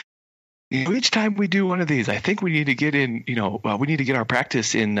 each time we do one of these, I think we need to get in, we need to get our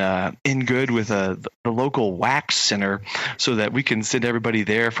practice in good with the local wax center so that we can send everybody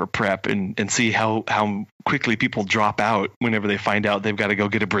there for prep and see how quickly people drop out whenever they find out they've got to go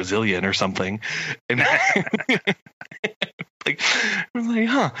get a Brazilian or something. And we're like,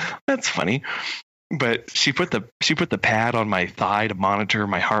 huh, that's funny. But she put the pad on my thigh to monitor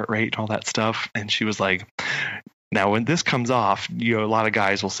my heart rate and all that stuff. And she was like, now when this comes off, a lot of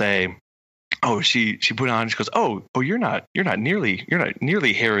guys will say, oh, she put it on. She goes, oh, you're not nearly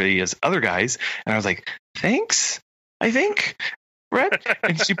hairy as other guys. And I was like, thanks, I think, Brett.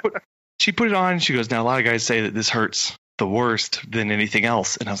 And she put it on. And she goes, now a lot of guys say that this hurts the worst than anything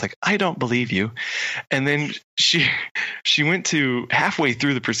else. And I was like, I don't believe you. And then she went to halfway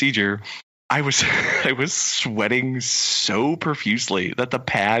through the procedure. I was sweating so profusely that the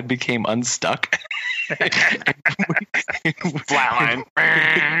pad became unstuck. Flatline.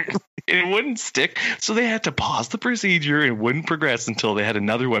 It wouldn't stick, so they had to pause the procedure and wouldn't progress until they had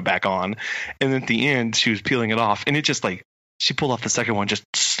another one back on. And at the end, she was peeling it off, and it just she pulled off the second one, just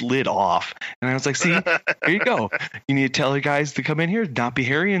slid off. And I was like, see, there you go. You need to tell the guys to come in here, not be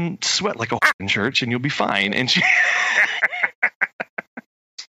hairy, and sweat like a in church, and you'll be fine. And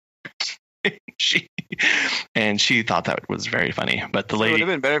she thought that was very funny. But the lady, it would have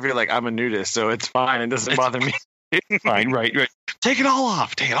been better if you're like, I'm a nudist, so it's fine. It doesn't bother me. It's fine, right. Take it all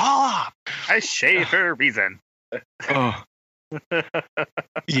off. I shave for a reason. Oh.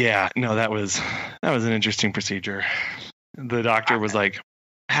 Yeah, no, that was an interesting procedure. The doctor was like,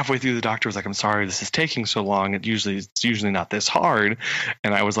 halfway through, the doctor was like, "I'm sorry, this is taking so long. It's usually not this hard."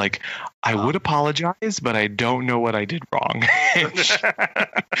 And I was like, "I would apologize, but I don't know what I did wrong."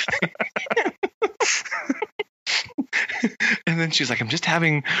 And then she's like, "I'm just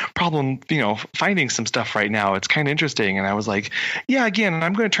having problem, finding some stuff right now. It's kind of interesting." And I was like, "Yeah, again,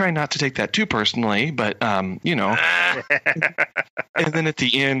 I'm going to try not to take that too personally, but And then at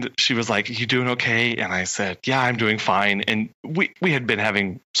the end, she was like, "You doing okay?" And I said, "Yeah, I'm doing fine." And we had been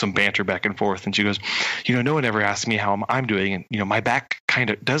having some banter back and forth. And she goes, "No one ever asked me how I'm doing, and my back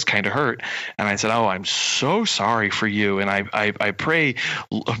does hurt." And I said, "Oh, I'm so sorry for you, and I pray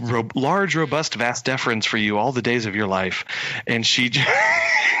large, robust, vast deference for you all the days of your life." And she just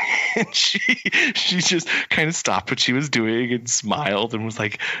kind of stopped what she was doing and smiled and was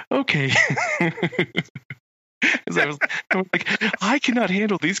like, "Okay." I was like, "I cannot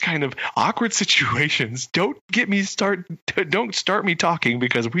handle these kind of awkward situations. Don't start me talking,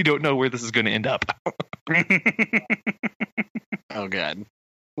 because we don't know where this is going to end up." Oh God,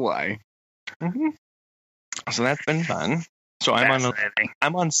 why? Mm-hmm. So that's been fun. So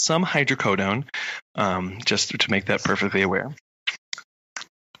I'm on some hydrocodone, just to make that perfectly aware.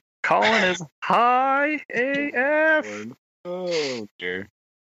 Colin is high AF. Oh dear.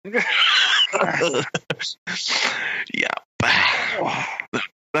 Yeah.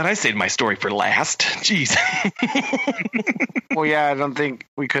 But I saved my story for last. Jeez. Well, yeah, I don't think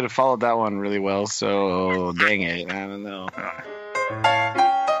we could have followed that one really well. So dang it, I don't know.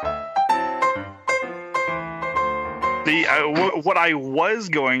 What I was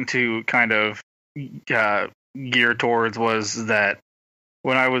going to kind of gear towards was that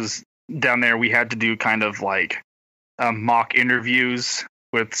when I was down there, we had to do kind of like mock interviews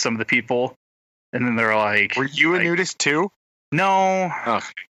with some of the people, and then they're like, "Were you a nudist too?" No.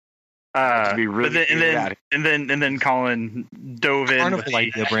 To be really and then Colin dove in. Carnival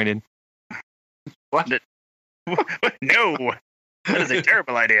idea, Brandon. What? No, that is a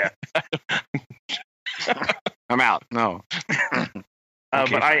terrible idea. I'm out. No.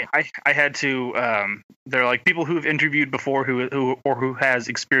 Okay, but I had to. They're like people who've interviewed before, who has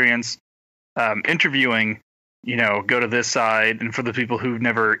experience interviewing. Go to this side, and for the people who've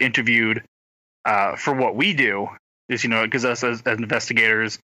never interviewed, for what we do is, because us as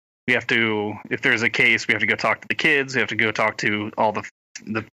investigators, we have to, if there's a case, we have to go talk to the kids. We have to go talk to all the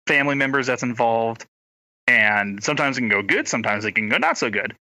family members that's involved, and sometimes it can go good, sometimes it can go not so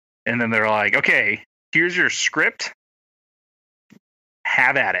good. And then they're like, "Okay, here's your script.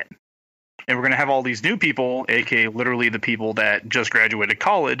 Have at it." And we're going to have all these new people, aka literally the people that just graduated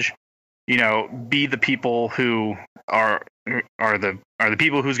college, be the people who are the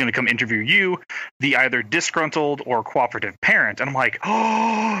people who's going to come interview you, the either disgruntled or cooperative parent. And I'm like,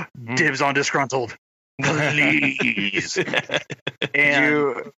 "Oh, dibs on disgruntled, please."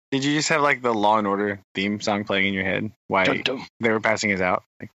 And did you just have like the Law and Order theme song playing in your head while they were passing us out?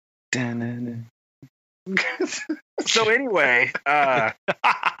 Like, so anyway,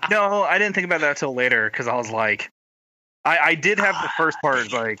 no, I didn't think about that till later, because I was like, I did have the first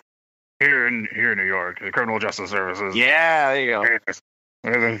part like, here in New York, the Criminal Justice Services. Yeah, there you go.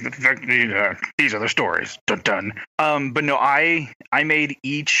 These are the stories. Dun dun. But no, I made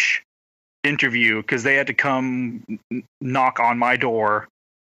each interview, because they had to come knock on my door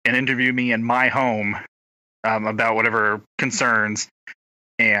and interview me in my home about whatever concerns.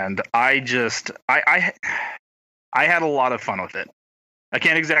 And I had a lot of fun with it. I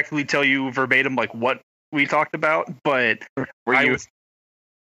can't exactly tell you verbatim like what we talked about, but you're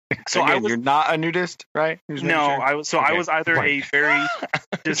not a nudist, right? No, sure. I was. So okay. I was either a very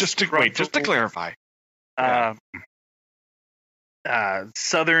just to clarify,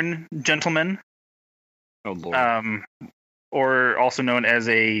 Southern gentleman, oh Lord, or also known as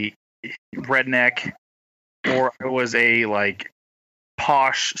a redneck, or I was a like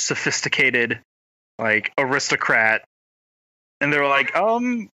posh, sophisticated, like aristocrat. And they were like,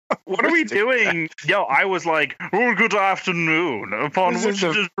 what are we doing? Yo, I was like, "Oh, good afternoon. Upon which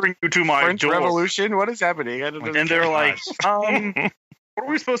to just bring you to my French door." Revolution? What is happening? I don't know. And they're like, what are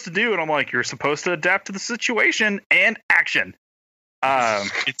we supposed to do? And I'm like, "You're supposed to adapt to the situation and action."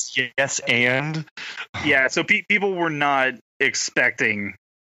 It's yes and. Yeah, so people were not expecting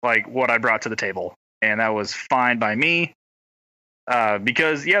like what I brought to the table, and that was fine by me.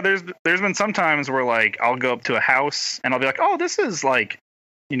 Because there's been some times where like I'll go up to a house and I'll be like, "Oh, this is like,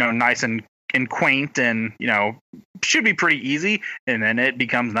 nice and quaint, and should be pretty easy," and then it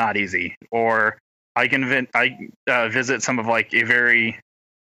becomes not easy. Or I can visit some of like a very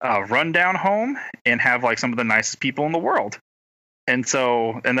rundown home and have like some of the nicest people in the world. And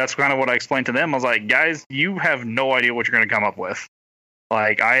that's kind of what I explained to them. I was like, guys, you have no idea what you're going to come up with.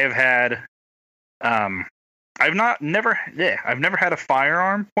 Like, I have had, I've never had a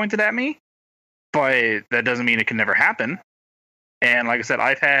firearm pointed at me, but that doesn't mean it can never happen. And like I said,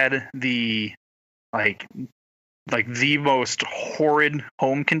 I've had the the most horrid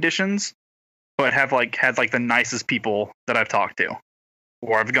home conditions, but have like had like the nicest people that I've talked to.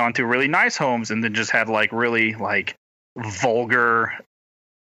 Or I've gone to really nice homes and then just had like really like vulgar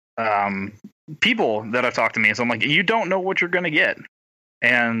people that have talked to me. So I'm like, you don't know what you're gonna get.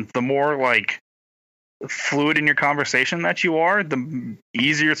 And the more like fluid in your conversation that you are, the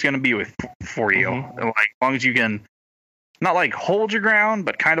easier it's gonna be for you. Mhm. Like, as long as you can not like hold your ground,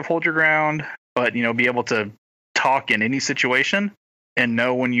 but kind of hold your ground, but be able to talk in any situation and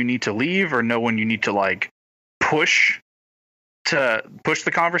know when you need to leave or know when you need to like push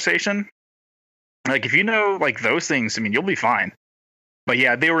the conversation. Like, if you know like those things, I mean, you'll be fine. But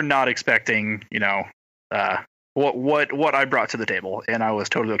yeah, they were not expecting, what I brought to the table, and I was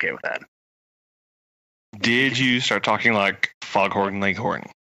totally okay with that. Did you start talking like Foghorn Leghorn?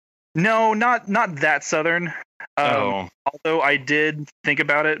 No, not that Southern. Although I did think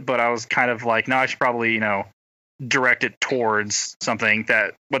about it, but I was kind of like, no, I should probably, direct it towards something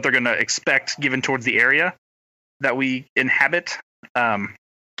that what they're going to expect given towards the area that we inhabit.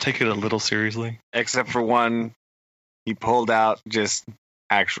 Take it a little seriously. Except for one, he pulled out just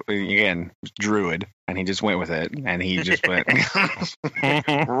actually, again, druid, and he just went with it, and he just went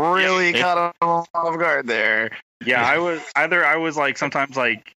really caught him off guard there. Yeah, I was like sometimes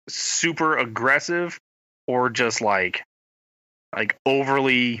like super aggressive or just like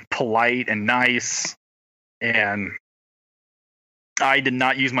overly polite and nice, and I did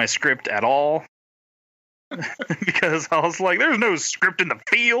not use my script at all because I was like, there's no script in the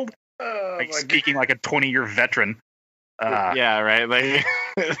field. Speaking like a 20-year veteran. Yeah, right. Like,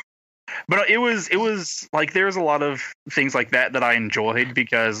 but it was like there's a lot of things like that I enjoyed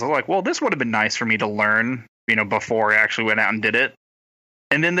because I was like, well, this would have been nice for me to learn, before I actually went out and did it.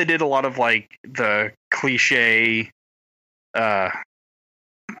 And then they did a lot of like the cliche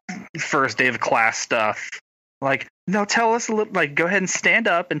first day of class stuff. Like, no, tell us a little, like, go ahead and stand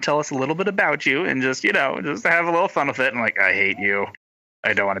up and tell us a little bit about you and just, just have a little fun with it. And like, I hate you.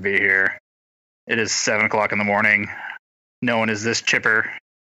 I don't want to be here. It is 7:00 in the morning. No one is this chipper.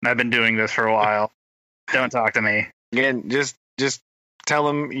 I've been doing this for a while. Don't talk to me. Again, just tell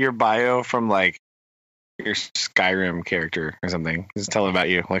them your bio from like your Skyrim character or something. Just tell them about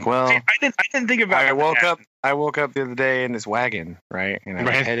you. Like, well, I didn't think about. I woke up the other day in this wagon, right? And I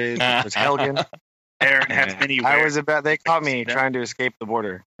was headed towards Helgen. Aaron has many. They caught me trying to escape the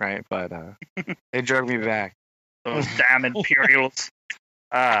border, right? But they drug me back. Those damn Imperials.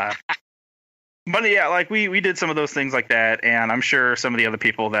 But yeah, like we did some of those things like that, and I'm sure some of the other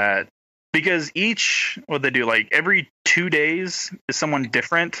people that, because what they do, like every 2 days is someone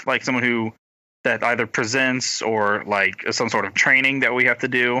different, like someone that either presents or like some sort of training that we have to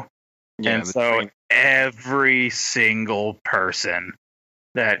do. Yeah, and so every single person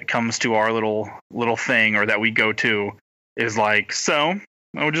that comes to our little thing or that we go to is like, so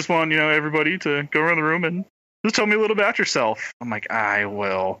I just want, everybody to go around the room and just tell me a little about yourself. I'm like, I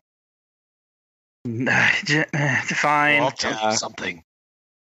will. Fine. Well, I'll tell you something.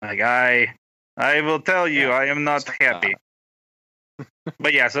 Like, I will tell you, I am not happy.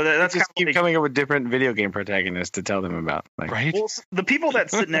 But yeah, so that's just keep coming up with different video game protagonists to tell them about. Like, right? Well, the people that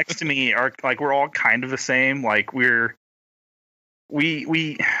sit next to me are like, we're all kind of the same. Like, we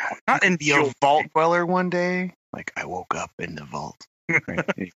not in the vault dweller one day. Like, I woke up in the vault.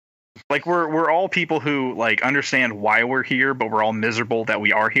 Right? Like, we're all people who like understand why we're here, but we're all miserable that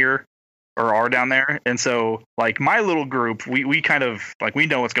we are here or are down there. And so like my little group, we kind of like, we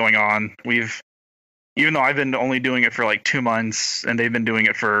know what's going on. Even though I've been only doing it for like 2 months and they've been doing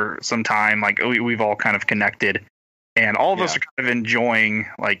it for some time, like we've all kind of connected, and all of us are kind of enjoying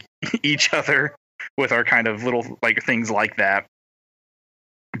like each other with our kind of little like things like that.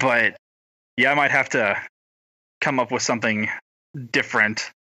 But yeah, I might have to come up with something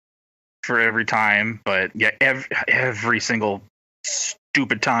different for every time. But yeah, every single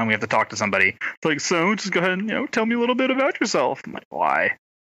stupid time we have to talk to somebody, it's like, so just go ahead and tell me a little bit about yourself. I'm like,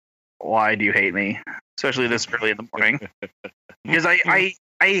 why do you hate me, especially this early in the morning? Because I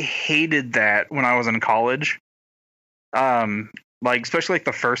hated that when I was in college. Like especially like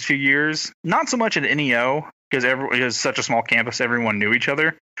the first few years, not so much at NEO because it was such a small campus, everyone knew each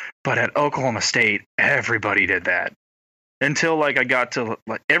other. But at Oklahoma State, everybody did that. until like I got to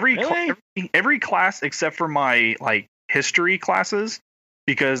like every class except for my like history classes,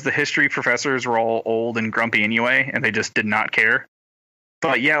 because the history professors were all old and grumpy anyway, and they just did not care.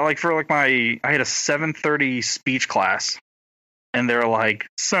 But yeah, like for like I had a 7:30 speech class, and they're like,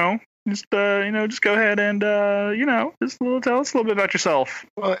 so just just go ahead and just tell us a little bit about yourself.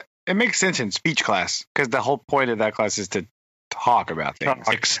 Well, it makes sense in speech class because the whole point of that class is to talk about things.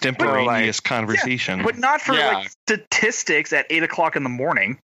 Extemporaneous conversation. Yeah, but not for like statistics at 8:00 in the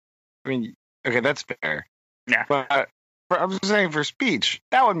morning. I mean, okay, that's fair. Yeah. But I'm just saying for speech,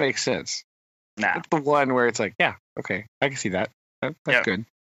 that would make sense. Nah. That's the one where it's like, yeah, okay, I can see that. That's good.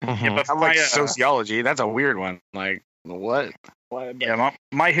 Mhm. Yeah, but I like sociology. That's a weird one. Like, what? Yeah,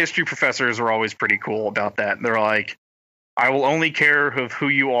 my history professors were always pretty cool about that. They're like, I will only care of who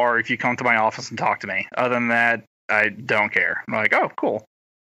you are if you come to my office and talk to me. Other than that, I don't care. I'm like, oh, cool.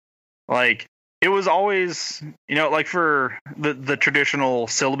 Like, it was always, like for the traditional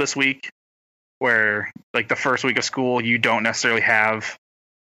syllabus week, where like the first week of school, you don't necessarily have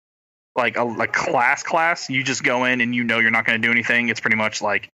like a class. You just go in and you're not going to do anything. It's pretty much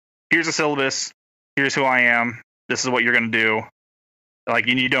like, here's a syllabus. Here's who I am. This is what you're going to do. Like,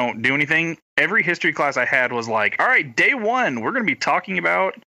 and you don't do anything. Every history class I had was like, all right, day 1, we're going to be talking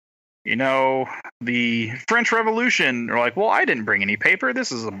about, the French Revolution. Or like, well, I didn't bring any paper.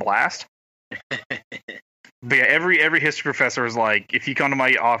 This is a blast. But yeah, every history professor is like, if you come to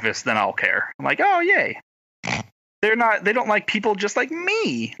my office, then I'll care. I'm like, oh, yay. They don't like people just like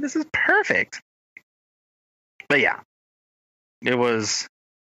me. This is perfect. But yeah, it was,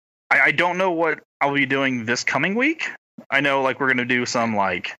 I don't know what I'll be doing this coming week. I know like we're going to do some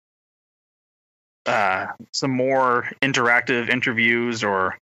like, some more interactive interviews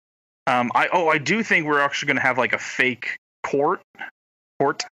or, I do think we're actually going to have like a fake court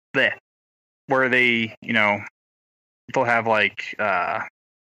there where they, they'll have like, like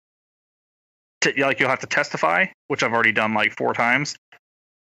you'll have to testify, which I've already done like 4 times.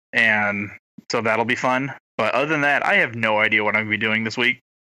 And so that'll be fun. But other than that, I have no idea what I'm going to be doing this week.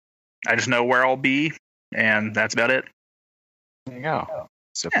 I just know where I'll be, and that's about it. There you go.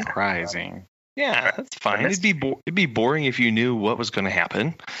 Surprising. Yeah, that's fine. It'd be boring if you knew what was going to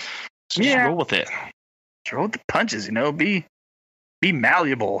happen. So just roll with it. Just roll with the punches, Be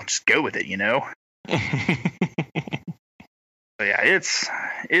malleable. Just go with it, But yeah,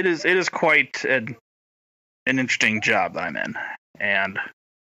 it is quite an interesting job that I'm in, and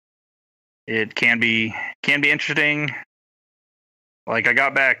it can be interesting. Like I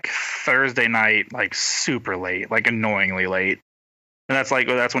got back Thursday night, like super late, like annoyingly late, and that's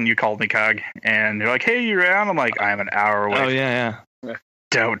when you called me, Cog, and you're like, "Hey, you're out." I'm like, "I'm an hour away." Oh yeah.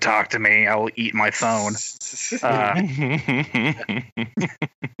 Don't talk to me. I will eat my phone.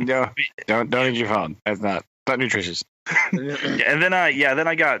 No, don't eat your phone. That's not nutritious. And then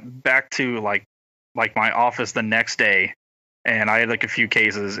I got back to like my office the next day, and I had like a few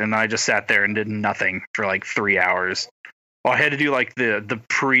cases, and I just sat there and did nothing for like 3 hours. Well, I had to do like the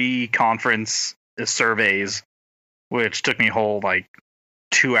pre-conference surveys, which took me a whole like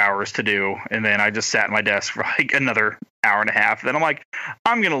 2 hours to do, and then I just sat at my desk for like another hour and a half. Then I'm like,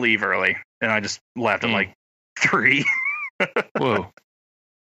 I'm gonna leave early, and I just left at like 3. Whoa.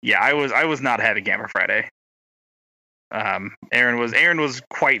 Yeah, I was not having Gamma Friday. Aaron was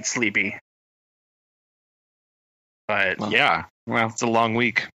quite sleepy. But yeah, well, it's a long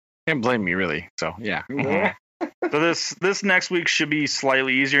week. Can't blame me really. So yeah. Mhm. So this next week should be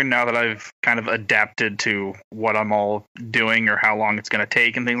slightly easier now that I've kind of adapted to what I'm all doing or how long it's going to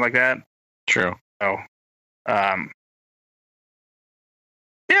take and things like that. True. So, yeah,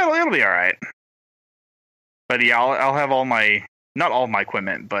 it'll be all right. But yeah, I'll have not all my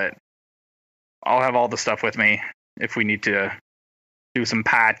equipment, but I'll have all the stuff with me if we need to do some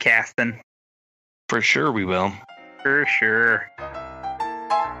podcasting. For sure we will. For sure.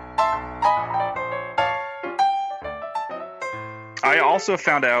 I also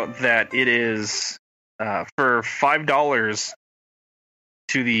found out that it is for $5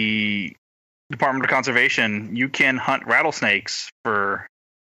 to the Department of Conservation, you can hunt rattlesnakes for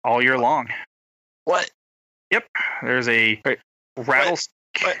all year long. What? Yep. There's a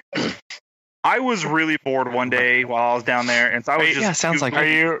rattlesnake. I was really bored one day while I was down there, and so I was just. Yeah, sounds like. Are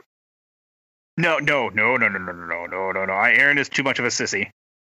you? No. Aaron is too much of a sissy.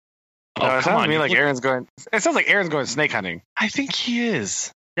 Oh, it come on. sounds to me like Aaron's going. It sounds like Aaron's going snake hunting. I think he is.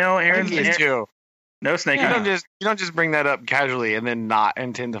 No, I think he is too. No snake You hunting. don't just bring that up casually and then not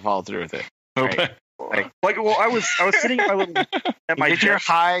intend to follow through with it. Okay. Well, I was sitting at my You get your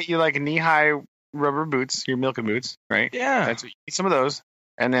desk. you like knee-high rubber boots, your milking boots, right? Yeah. That's what you need some of those,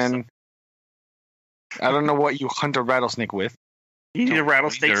 and then I don't know what you hunt a rattlesnake with. You need a Don't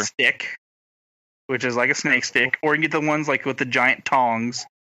rattlesnake either. stick, which is like a snake stick, or you can get the ones like with the giant tongs.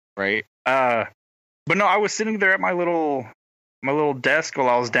 Right? But no, I was sitting there at my little desk while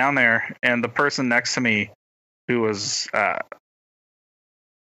I was down there, and the person next to me, who was we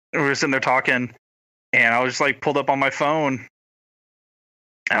were sitting there talking, and I was just like pulled up on my phone,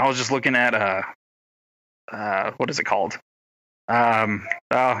 and I was just looking at what is it called?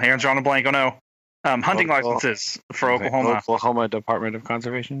 Aaron's drawing a blank. Oh no, hunting licenses for Oklahoma. Oklahoma Department of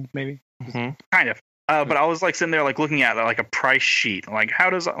Conservation, maybe. Mhm. Kind of. But I was like sitting there like looking at like a price sheet, like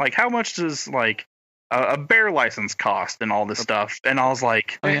how much does like a bear license cost and all this stuff, and I was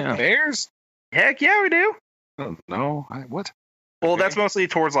like, Oh, yeah. Bears? heck yeah, we do. Oh, no. What? Well, Okay. that's mostly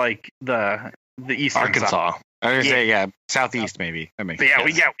towards like the eastern side. Arkansas. I was gonna Yeah. say, yeah, southeast maybe. That makes But yeah,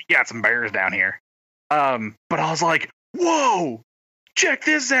 sense. we got some bears down here. But I was like, whoa, check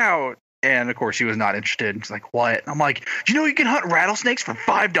this out. And of course, she was not interested. She's like, what? I'm like, do you know you can hunt rattlesnakes for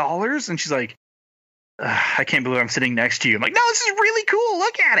 $5? And she's like, I can't believe I'm sitting next to you. I'm like, no, this is really cool.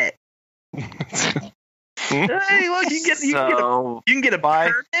 Look at it. Hey, look, you can get a by-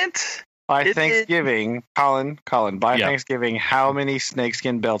 permit. By It- Thanksgiving, Colin, by Yeah. Thanksgiving, how many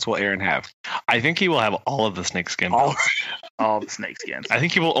snakeskin belts will Aaron have? I think he will have all of the snakeskin. All All the snake skins. I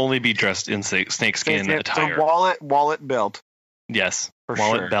think he will only be dressed in snakeskin attire. So wallet belt. Yes, For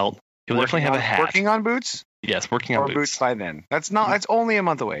wallet sure. belt. He'll definitely have a hat. Working on boots? Yes, working Or on boots by then. That's only a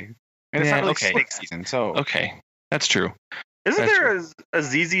month away. And it's Yeah, not really okay. snake season, so Okay, that's true. Isn't That's there a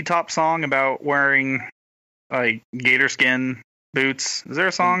ZZ Top song about wearing like gator skin boots? Is there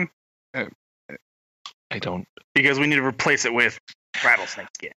a song? I don't. Because we need to replace it with rattlesnake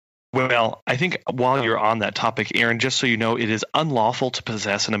skin. Well, I think while you're on that topic, Aaron, just so you know, it is unlawful to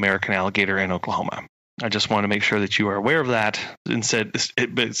possess an American alligator in Oklahoma. I just want to make sure that you are aware of that. Instead,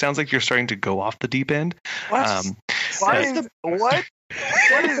 but it sounds like you're starting to go off the deep end. what? Why is is what?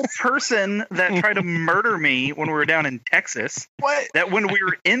 What is the person that tried to murder me when we were down in Texas? What? That when we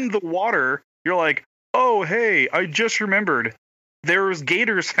were in the water, you're like, oh, hey, I just remembered. There was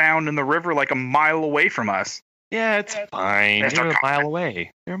gators found in the river like a mile away from us. Yeah, it's fine. That's They're not a mile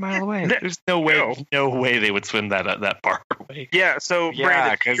away. They're a mile away. No. There's no way they would swim that far away. Yeah, so Yeah,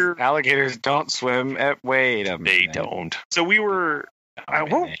 Brandon, because alligators don't swim at wait a minute. They don't. so we were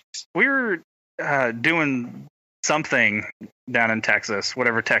doing something down in Texas,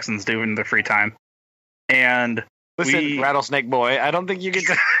 whatever Texans do in their free time, and Listen, rattlesnake boy, I don't think you get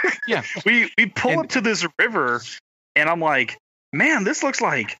to we pull And- up to this river, and I'm like, man, this looks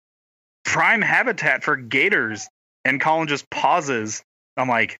like prime habitat for gators. And Colin just pauses. I'm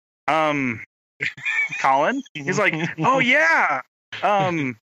like, Colin? He's like, oh yeah,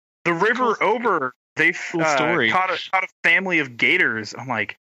 the river over, they Cool story. caught a family of gators. I'm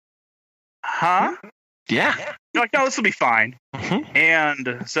like, huh? Yeah. You're like, no, this will be fine. Mhm.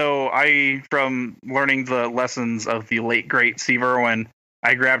 And so from learning the lessons of the late great Steve Irwin,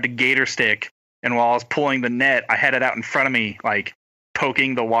 I grabbed a gator stick, and while I was pulling the net, I had it out in front of me, like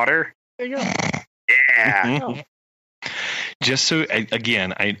poking the water. There you go. Yeah. Mhm. Just so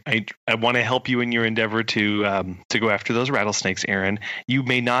again, I want to help you in your endeavor to go after those rattlesnakes, Aaron. You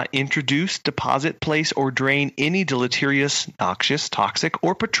may not introduce, deposit, place, or drain any deleterious, noxious, toxic,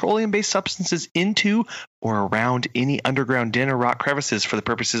 or petroleum-based substances into or around any underground den or rock crevices for the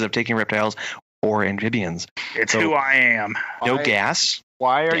purposes of taking reptiles or amphibians. It's So- who I am. No Why- just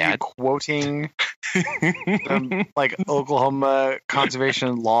Why are you Dad. quoting like Oklahoma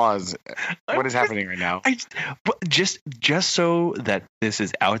conservation laws? What is happening right now? just so that this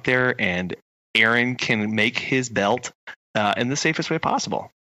is out there and Aaron can make his belt in the safest way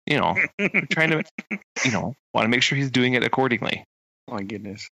possible. You know, trying to, want to make sure he's doing it accordingly. Oh my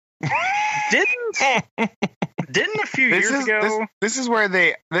goodness. Didn't a few years ago? This is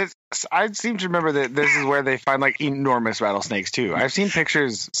where I seem to remember that this is where they find like enormous rattlesnakes too. I've seen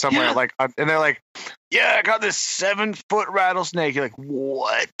pictures somewhere Yeah. like, and they're like, yeah, I got this 7-foot rattlesnake. You're like,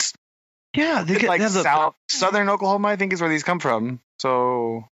 what? Yeah, It's like southern Oklahoma, I think, is where these come from.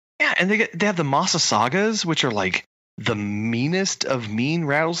 So yeah, and they have the Massasaugas, which are like the meanest of mean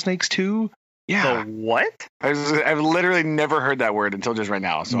rattlesnakes too. Yeah, The what? I've literally never heard that word until just right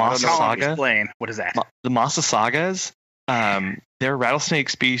now. So I don't know. Massasauga? Colin, explain. What is that? the Massasaugas. They're a rattlesnake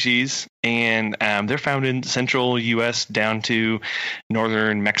species, and they're found in central U.S. down to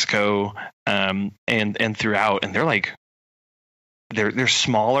northern Mexico, and throughout. And they're like they're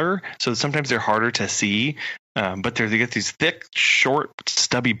smaller, so sometimes they're harder to see. But they get these thick, short,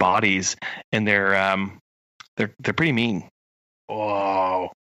 stubby bodies, and they're pretty mean.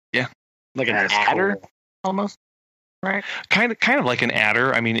 Whoa. Like an That's adder cool. almost. Right. Kind of like an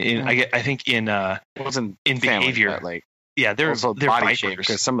adder. I mean, I think in It wasn't in family, behavior, but, like, yeah, they're also they're body shape, vipers.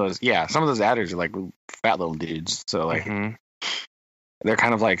 because some of those adders are like fat little dudes. So like Mhm, they're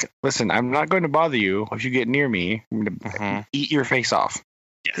kind of like, listen, I'm not going to bother you if you get near me. I'm going to mhm. eat your face off.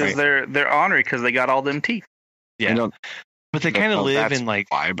 Because they're ornery because they got all them teeth. I Yeah, don't but they kind of know live that's in like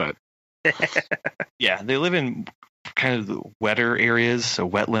why, but yeah, they live in kind of the wetter areas, so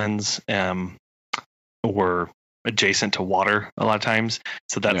wetlands, or adjacent to water a lot of times.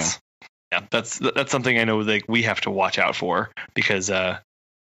 So that's something I know like we have to watch out for because I'm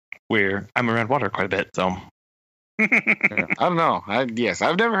around water quite a bit. So I don't know. I've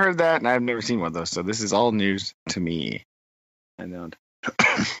never heard that, and I've never seen one of those. So this is all news to me. I don't.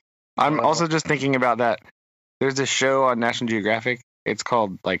 I'm also just thinking about that. There's this show on National Geographic. It's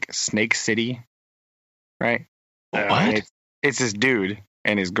called like Snake City, right? what? And it's this dude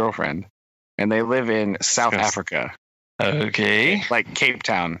and his girlfriend, and they live in South Yes. Africa, Okay. like Cape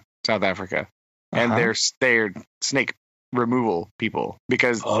Town, South Africa, and Uh-huh. they're snake removal people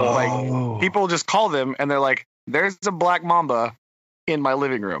because like Oh. people just call them and they're like, "There's a black mamba in my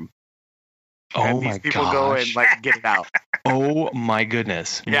living room," Oh and my these people go and gosh. like get it out. Oh my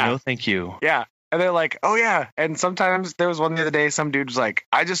goodness. Yeah. No, thank you. Yeah. And they're like, "Oh yeah." And sometimes there was one the other day, some dude was like,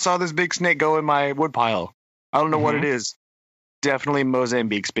 "I just saw this big snake go in my wood pile. I don't know what it is. Definitely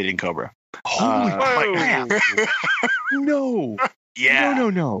Mozambique spitting cobra." Holy Whoa. crap. No. Yeah.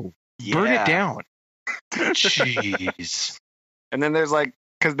 No. Burn Yeah. it down. Jeez. And then there's like,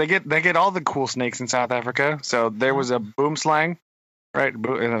 because they get all the cool snakes in South Africa. So there was a boom slang, right?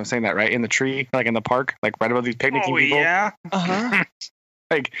 I'm saying that right, in the tree, like in the park, like right above these picnicking Oh people. yeah. Uh-huh.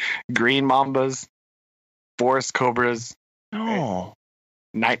 Like green mambas, forest cobras, No.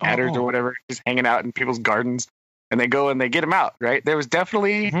 night adders or whatever, just hanging out in people's gardens. And they go and they get them out, right? There was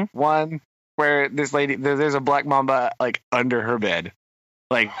definitely Mhm. one where this lady, there's a black mamba like under her bed.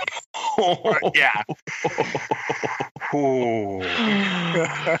 Like, yeah. Ooh.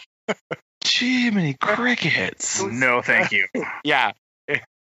 Jiminy crickets. No, thank you. Yeah.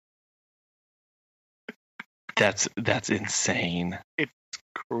 That's insane.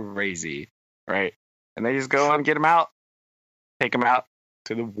 Crazy, right? And they just go and get them out, take them out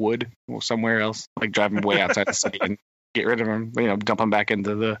to the wood or somewhere else, like drive them way outside the city and get rid of them, dump them back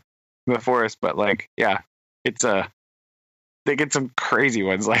into the forest. But like, yeah, it's they get some crazy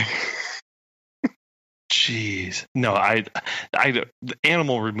ones, like Jeez. No, the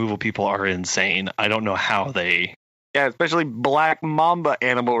animal removal people are insane. I don't know how they. yeah, especially black mamba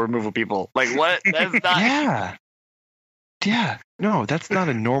animal removal people. Like, what? That's not. Yeah. Yeah. No, that's not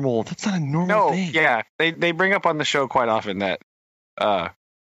a normal. That's not a normal No, thing. yeah, they bring up on the show quite often that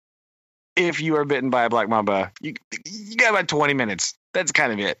if you are bitten by a black mamba, you got about 20 minutes. That's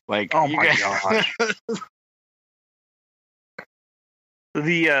kind of it. Like, Oh you my got-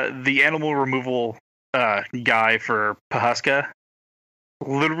 The animal removal guy for Pahuska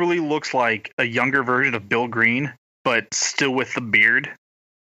literally looks like a younger version of Bill Green, but still with the beard.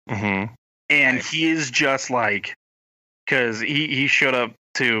 Mm-hmm. And Nice. he is just like, because he showed up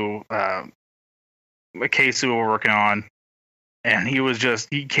to a case we were working on, and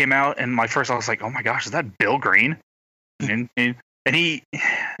he came out, and my first I was like, oh my gosh, is that Bill Green? And he,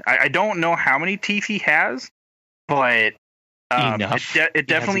 I don't know how many teeth he has, but Enough. it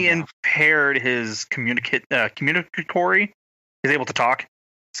definitely enough. impaired his communicatory. He's able to talk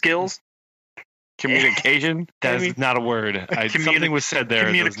skills. communication. That maybe? is not a word. Something was said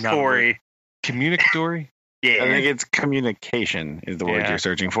there. That was not a word. Communicatory. Communicatory? Yeah. I think it's communication is the word Yeah. you're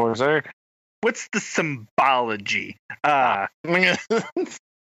searching for, sir. What's the symbology?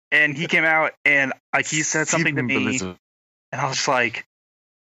 And he came out and like he said something to me, Symbolism. and I was just like,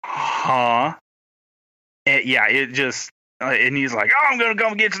 huh? And yeah, it just. And he's like, "Oh, I'm gonna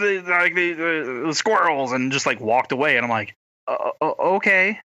go get to the squirrels," and just like walked away. And I'm like,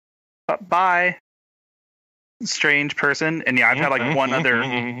 "Okay, bye, strange person." And yeah, I've had like one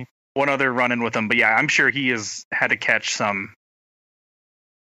other run-in with him, but yeah, I'm sure he has had to catch some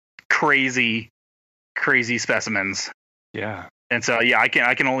crazy specimens. Yeah. And so yeah, I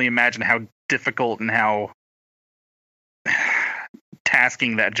can only imagine how difficult and how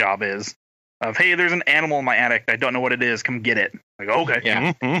tasking that job is. Of, hey, there's an animal in my attic. I don't know what it is. Come get it. Like, okay.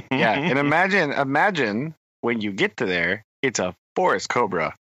 Yeah. Yeah, and imagine when you get to there, it's a forest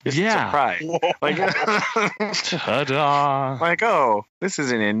cobra. Just Yeah. surprise. Like, Ta-da. like, oh, this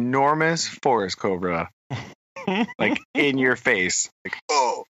is an enormous forest cobra, like in your face. Like,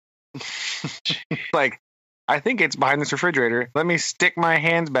 oh, like I think it's behind this refrigerator. Let me stick my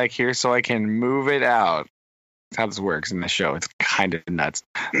hands back here so I can move it out. That's how this works in the show. It's kind of nuts.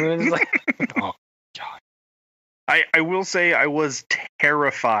 And it's like, oh, I will say I was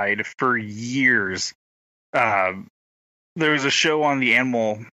terrified for years. There was a show on the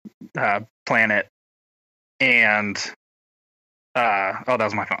Animal Planet, and that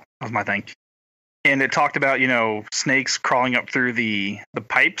was my phone. That was my thing. And it talked about, snakes crawling up through the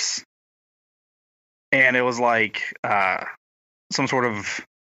pipes. And it was like some sort of,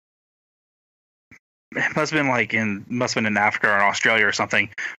 it must have been in Africa or in Australia or something.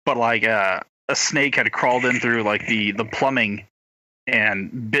 But like a snake had crawled in through like the plumbing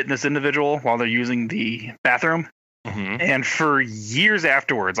and bitten this individual while they're using the bathroom. Mm-hmm. And for years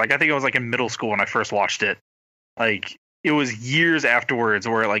afterwards, like I think I was like in middle school when I first watched it. Like it was years afterwards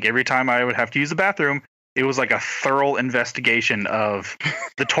where like every time I would have to use the bathroom, it was like a thorough investigation of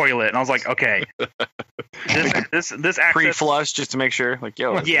the toilet, and I was like, okay, this access, Pre-flush just to make sure. Like,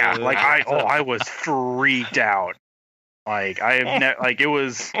 yo. yeah, like I was freaked out. Like I have it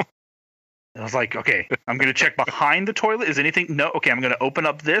was. I was like, okay, I'm gonna check behind the toilet. Is anything? No. Okay, I'm gonna open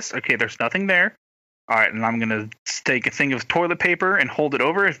up this. Okay, there's nothing there. All right, and I'm gonna take a thing of toilet paper and hold it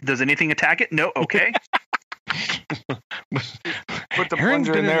over. Does anything attack it? No. Okay. Put the Aaron's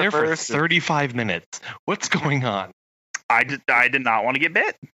plunger been in there for first. 35 minutes. What's going on? I did not want to get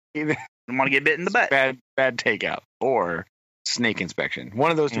bit. I didn't want to get bit in the butt. Bad takeout or snake inspection.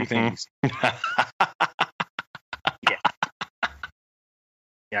 One of those two things.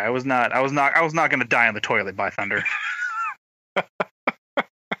 Yeah, I was not going to die on the toilet by thunder.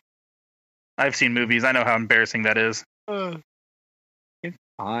 I've seen movies. I know how embarrassing that is. It's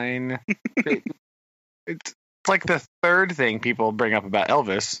fine. It's like the third thing people bring up about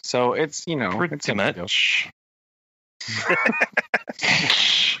Elvis. So it's, it's a big deal.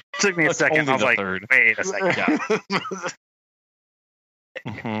 Took me a second. I was like, third. wait a second.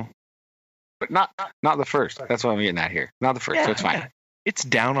 Mm-hmm. But not the first. That's what I'm getting at here. Not the first. So it's fine. It's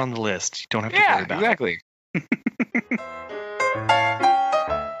down on the list. You don't have to worry about exactly.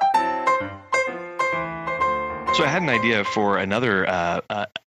 So I had an idea for another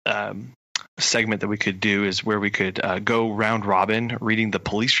segment that we could do is where we could go round robin reading the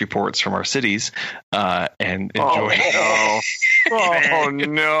police reports from our cities and enjoy. Oh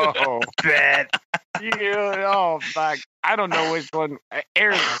no! Bet. I don't know which one.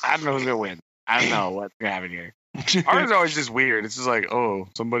 Aaron, I don't know who's gonna win. I don't know what's gonna happen here. Ours is always just weird. It's just like,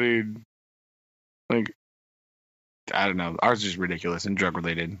 somebody, like, I don't know. Ours is just ridiculous and drug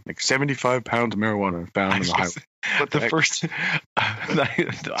related. Like 75 pounds of marijuana found in the highway. The first, I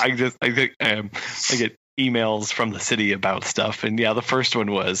get emails from the city about stuff, and the first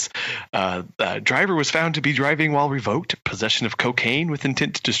one was, driver was found to be driving while revoked, possession of cocaine with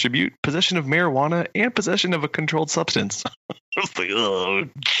intent to distribute, possession of marijuana, and possession of a controlled substance. I was like, oh,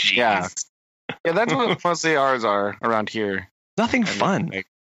 jeez. Yeah, that's what mostly ours are around here. Nothing fun.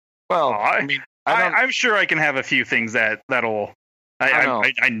 I'm sure I can have a few things that'll.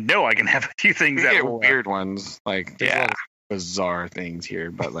 I know I can have a few things that get will, weird ones. Like, there's a lot of bizarre things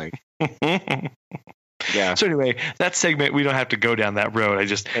here, but like, yeah. So anyway, that segment, we don't have to go down that road. I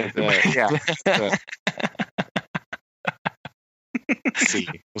just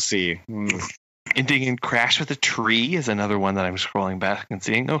We'll see. Ending in crash with a tree is another one that I'm scrolling back and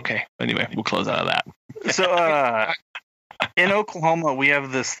seeing. Okay, anyway, we'll close out of that. So in Oklahoma, we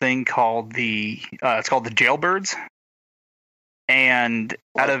have this thing called it's called the jailbirds, and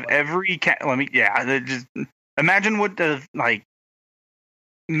out of every just imagine what the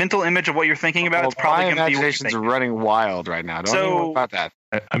mental image of what you're thinking about. It's probably going to be what you're imagination's running wild right now. Don't know about that.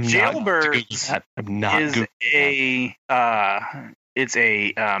 Jailbirds it's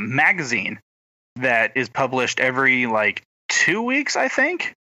a magazine that is published every 2 weeks, I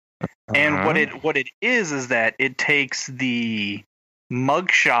think. And what it is that it takes the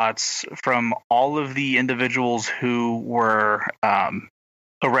mugshots from all of the individuals who were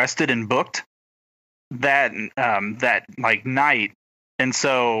arrested and booked that night, and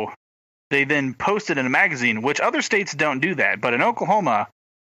so they then post it in a magazine, which other states don't do that, but in Oklahoma,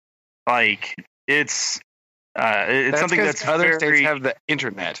 it's something that's other states have the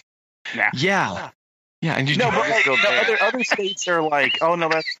internet. Yeah, and other states are like, oh no,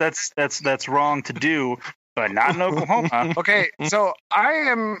 that's wrong to do, but not in Oklahoma. Okay, so I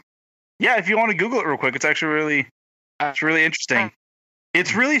am. Yeah, if you want to Google it real quick, it's actually really interesting.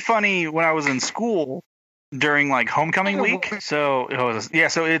 It's really funny when I was in school during homecoming week. So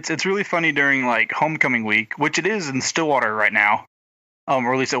it's really funny during homecoming week, which it is in Stillwater right now,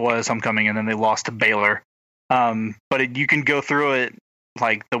 or at least it was homecoming, and then they lost to Baylor. But you can go through it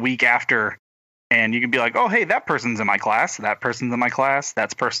the week after, and you can be like, oh, hey, that person's in my class, that person's in my class,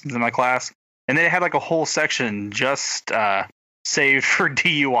 that person's in my class. And they had a whole section just saved for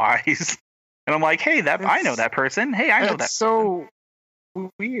DUIs. And I'm like, hey, I know that person. Hey, I know that. That's so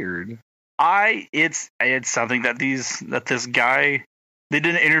weird. It's something that this guy, they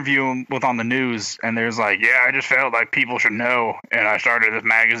did an interview him with on the news, and there's like, yeah, I just felt like people should know, and I started this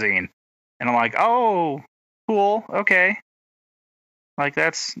magazine. And I'm like, oh, cool, okay. Like,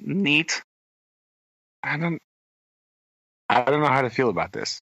 that's neat. I don't know how to feel about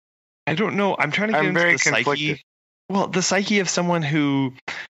this. I don't know. I'm trying to get I'm into very the psyche. conflicted. Well, the psyche of someone who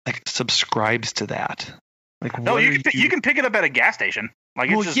like subscribes to that. Like, No, what you are can you can pick it up at a gas station. Like,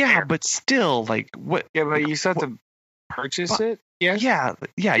 well, it's just yeah, there. but still, like, what? Yeah, but you still have to purchase it. Yes. Yeah,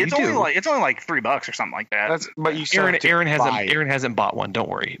 you it's only do. like $3 or something like that. But you still have to buy it. Aaron hasn't bought one. Don't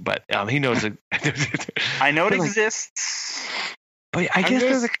worry, but he knows it. I know it But, like, exists. But I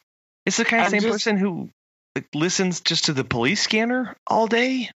guess it's the kind of I'm same just- person who like, listens just to the police scanner all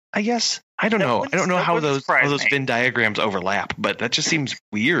day. I guess I don't That know. wouldn't- I don't know that how wouldn't those surprise me. Venn diagrams overlap, but that just seems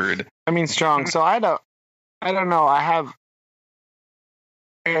weird. I mean, strong. So I don't know. I have.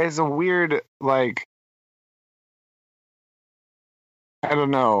 It's a weird, like. I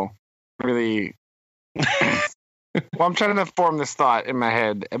don't know, really. Well, I'm trying to form this thought in my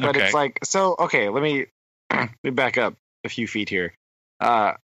head, but Okay. it's like, so okay. Let me back up a few feet here.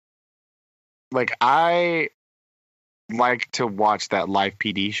 Like I like to watch that live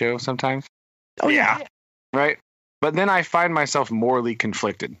PD show sometimes. Oh Yeah. Right? But then I find myself morally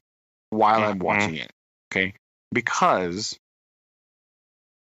conflicted while I'm Mhm. watching it. Okay? Because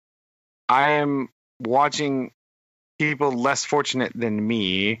I am watching people less fortunate than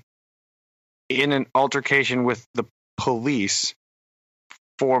me in an altercation with the police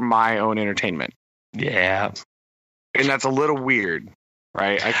for my own entertainment. yeah. And that's a little weird,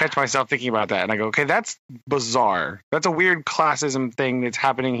 right? I catch myself thinking about that and I go, okay, that's bizarre. That's a weird classism thing that's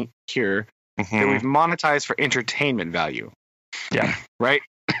happening here that Mhm. we've monetized for entertainment value. Yeah. Right?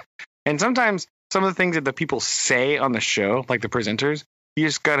 And sometimes some of the things that the people say on the show, like the presenters, you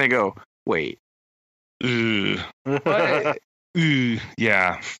just gotta go, wait. Ooh. What? Ooh.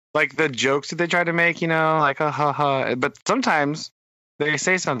 Yeah. Like the jokes that they try to make, like ha ha ha. But sometimes they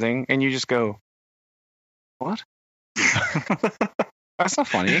say something and you just go, what? That's not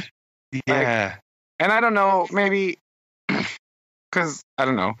funny. Yeah. And I don't know, maybe because I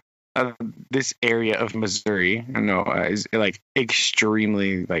don't know, this area of Missouri, I don't know, is like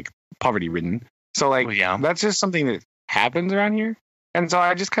extremely like poverty ridden. So like Well, yeah. that's just something that happens around here. And so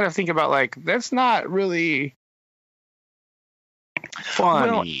I just kind of think about like that's not really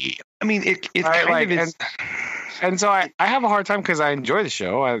funny. I mean, it Right, kind like, of is. And so I have a hard time because I enjoy the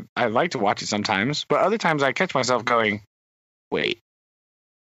show. I like to watch it sometimes, but other times I catch myself going, wait,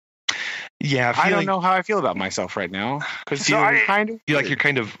 Yeah. I don't know how I feel about myself right now. Because So I- You're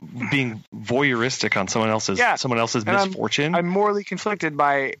kind of being voyeuristic on someone else's Yeah. misfortune. I'm morally conflicted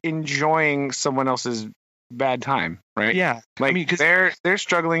by enjoying someone else's bad time, right? Yeah. Like I mean, 'cause- they're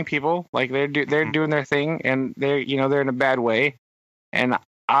struggling people, like they're doing their thing, and they're they're in a bad way, and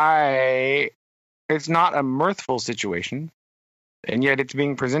it's not a mirthful situation, and yet it's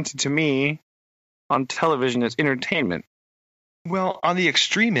being presented to me on television as entertainment. Well, on the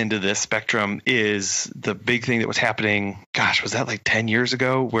extreme end of this spectrum is the big thing that was happening. Gosh, was that like 10 years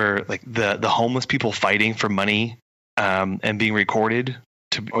ago, where like the homeless people fighting for money and being recorded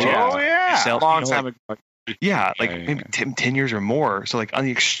to sell, long you know, time like, ago. yeah, like Yeah. maybe 10 years or more. So like on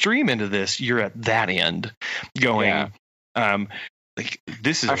the extreme end of this, you're at that end going, Yeah. like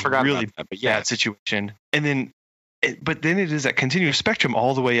this is I a forgot really about that, but bad situation. And then but then it is that continuous spectrum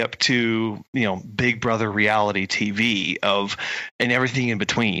all the way up to Big Brother reality TV and everything in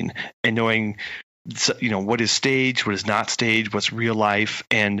between, and knowing what is staged, what is not staged, what's real life,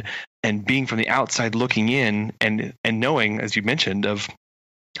 and being from the outside looking in, and knowing, as you mentioned, of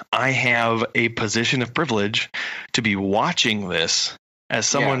I have a position of privilege to be watching this as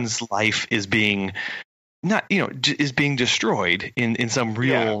someone's life is being is being destroyed in some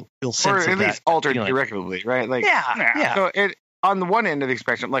real sense, or of at least that altered feeling. irreparably, right? Like Yeah. So on the one end of the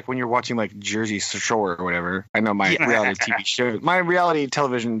spectrum, like when you're watching like Jersey Shore or whatever, I know my reality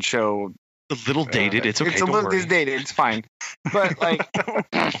television show, A little dated. It's okay. It's a don't little worry. it's dated. It's fine, but like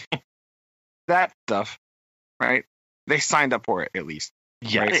that stuff, right? They signed up for it at least.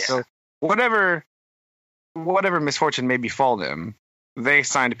 Yes. Right? So whatever misfortune may befall them, they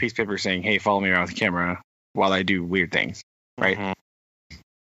signed a piece of paper saying, "Hey, follow me around with the camera while I do weird things." Right. Mhm.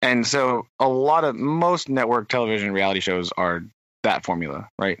 And so most network television reality shows are that formula,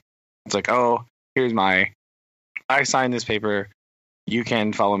 right? It's like, oh, I signed this paper. You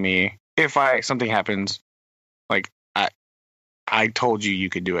can follow me. If something happens, like I told you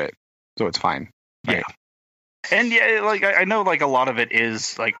could do it. So it's fine. Right? And yeah, like I know like a lot of it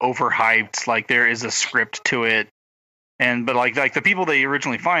is like overhyped. Like there is a script to it, but like the people they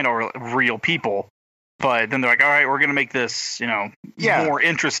originally find are real people. But then they're like, all right, we're gonna make this more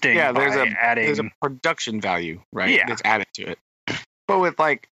interesting. Yeah, there's a production value, right? Yeah. That's added to it. But with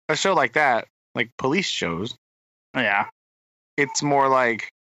like a show like that, like police shows, yeah, it's more like,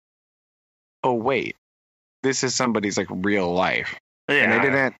 oh wait, this is somebody's like real life. yeah.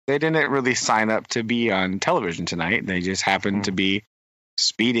 And they didn't really sign up to be on television tonight. They just happened to be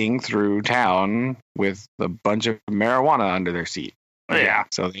speeding through town with a bunch of marijuana under their seat. Yeah.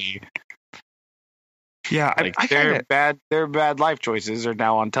 So they Yeah, their bad life choices are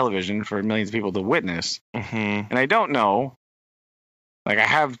now on television for millions of people to witness. Mm-hmm. And I don't know. Like I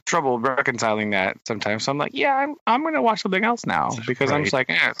have trouble reconciling that sometimes. So I'm like, yeah, I'm going to watch something else now because I'm just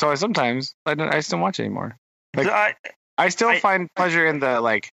like, So sometimes I just don't watch anymore. Like I still find pleasure in the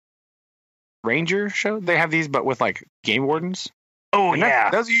like Ranger show. They have these, but with like game wardens. Oh, and yeah.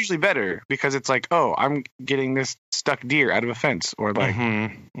 Those are usually better because it's like, oh, I'm getting this stuck deer out of a fence, or like,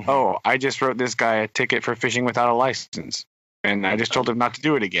 oh, I just wrote this guy a ticket for fishing without a license, and I just told him not to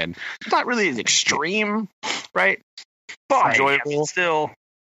do it again. It's not really as extreme, right? But enjoyable still.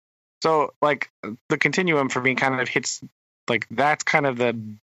 So like the continuum for me kind of hits like that's kind of the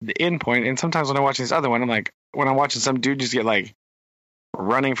end point. And sometimes when I watch this other one, I'm like, when I'm watching some dude just get like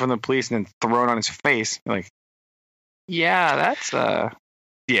running from the police and then thrown on his face, like, yeah, that's bad.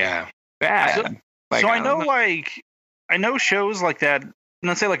 So I know shows like that,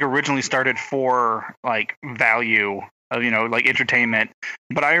 let's say like originally started for like value of like entertainment,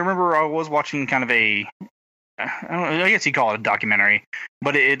 but I remember I was watching kind of I guess you call it a documentary,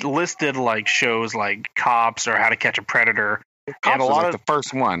 but it listed like shows like Cops or How to Catch a Predator. Cops and a lot of the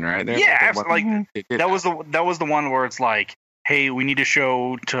first one, right? That was the one where it's like, hey, we need a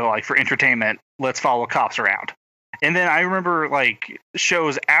show to like for entertainment. Let's follow cops around. And then I remember like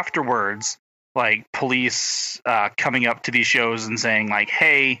shows afterwards, like police coming up to these shows and saying like,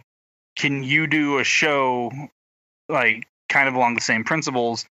 hey, can you do a show like kind of along the same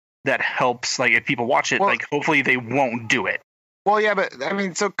principles that helps like if people watch it, like hopefully they won't do it. Well, yeah, but I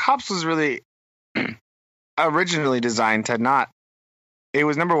mean, so Cops was really originally designed to not. It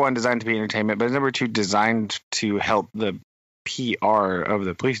was number one designed to be entertainment, but number two designed to help the PR of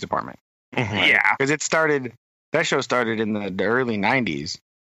the police department. Mm-hmm. Right? Yeah, because that show started in the early '90s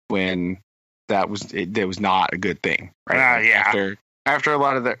when that was not a good thing, right? After a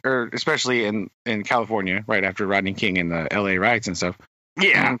lot of especially in California, right after Rodney King and the LA riots and stuff.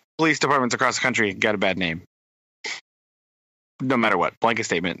 Yeah, police departments across the country got a bad name. No matter what, blanket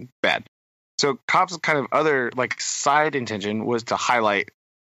statement, bad. So Cops' kind of other like side intention was to highlight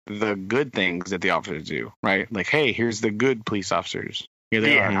the good things that the officers do, right? Like, hey, here's the good police officers. Here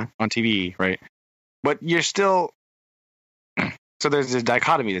they are on TV, right? But you're still so there's this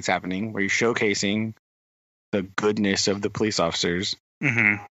dichotomy that's happening where you're showcasing the goodness of the police officers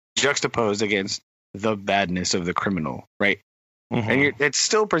juxtaposed against the badness of the criminal, right? And it's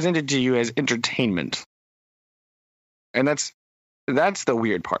still presented to you as entertainment, and that's the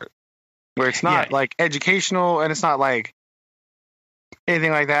weird part, where it's not like educational and it's not like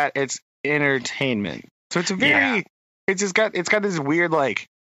anything like that. It's entertainment, so it's a very it's got this weird like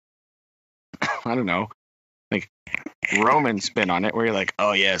I don't know, like Roman spin on it, where you're like,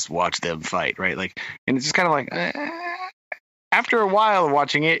 oh yes, watch them fight, right? Like, and it's just kind of like after a while of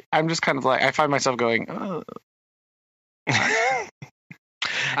watching it, I'm just kind of like I find myself going, oh.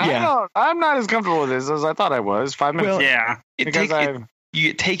 I'm not as comfortable with this as I thought I was 5 minutes ago. You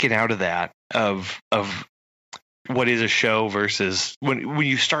get taken out of that of what is a show versus when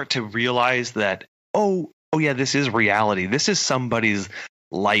you start to realize that oh yeah, this is reality. This is somebody's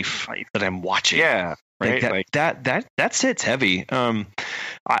life that I'm watching. Yeah, right. Like that sits heavy.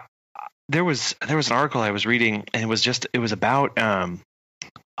 There was an article I was reading, and it was about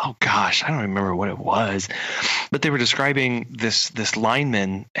oh gosh, I don't remember what it was, but they were describing this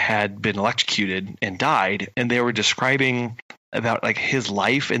lineman had been electrocuted and died, and they were describing about like his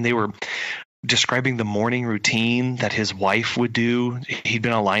life, and they were describing the morning routine that his wife would do. He'd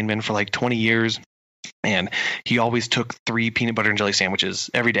been a lineman for like 20 years, and he always took 3 peanut butter and jelly sandwiches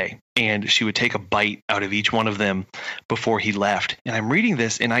every day, and she would take a bite out of each one of them before he left. And I'm reading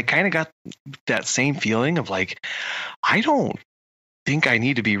this, and I kind of got that same feeling of like, I don't think I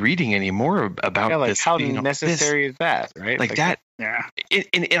need to be reading any more about like this. How necessary is that, right? Like that. Yeah.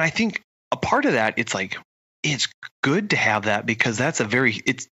 And I think a part of that, it's like, it's good to have that because that's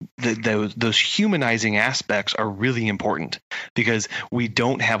those humanizing aspects are really important because we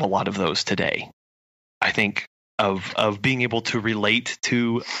don't have a lot of those today. I think of being able to relate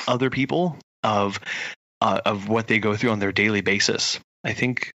to other people, of of what they go through on their daily basis. I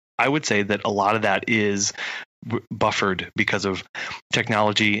think I would say that a lot of that is buffered because of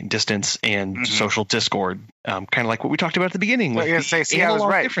technology, distance, and social discord. Kind of like what we talked about at the beginning. With I was gonna say, I was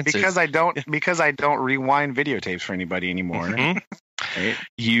right differences. because I don't rewind videotapes for anybody anymore. Right?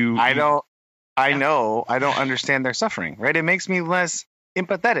 I know I don't understand their suffering. Right? It makes me less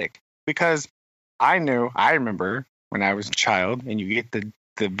empathetic because I remember when I was a child and you get the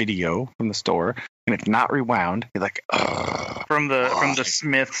video from the store and it's not rewound. You're like, ugh. From the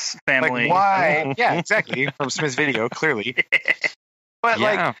Smiths family. Like, why? Yeah, exactly. From Smith's video, clearly. But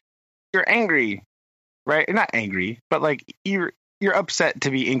like, you're angry, right? Not angry, but like you're upset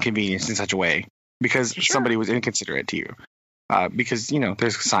to be inconvenienced in such a way because somebody was inconsiderate to you. Because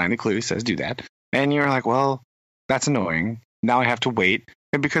there's a sign that clearly says do that, and you're like, well, that's annoying. Now I have to wait,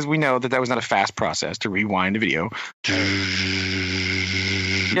 and because we know that was not a fast process to rewind a video.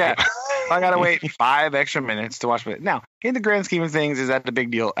 Yeah. I gotta wait 5 extra minutes to watch it. Now, in the grand scheme of things, is that a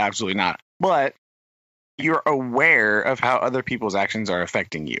big deal? Absolutely not. But you're aware of how other people's actions are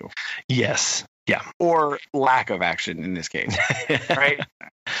affecting you. Yes. Yeah. Or lack of action in this case. Right?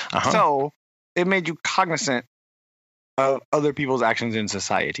 So it made you cognizant of other people's actions in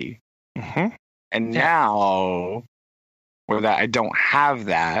society. And now, where that I don't have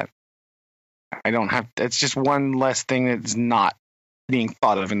that, it's just one less thing that's not being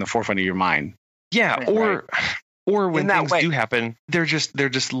thought of in the forefront of your mind. Yeah, or when things do happen, they're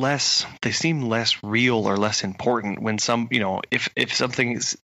just less. They seem less real or less important. When if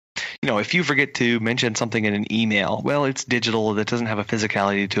something's, if you forget to mention something in an email, well, it's digital. That doesn't have a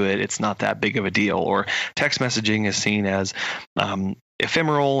physicality to it. It's not that big of a deal. Or text messaging is seen as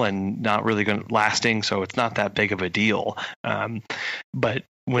ephemeral and not really lasting, so it's not that big of a deal. But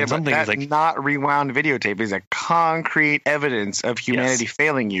when something is like not rewound videotape is a concrete evidence of humanity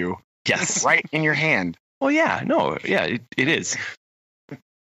failing you. Yes. Right in your hand. Well, yeah, no, yeah, it is.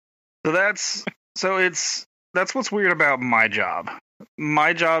 So that's what's weird about my job.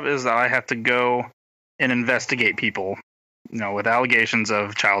 My job is that I have to go and investigate people, with allegations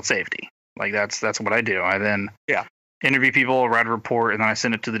of child safety. Like that's what I do. I then interview people, write a report, and then I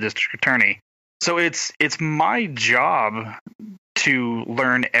send it to the district attorney. So it's my job to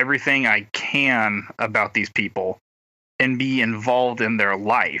learn everything I can about these people and be involved in their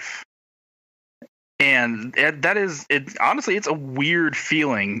life. And that is, honestly, it's a weird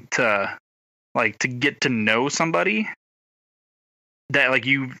feeling to get to know somebody that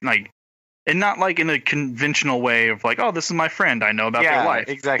and not like in a conventional way of like, oh, this is my friend, I know about their life.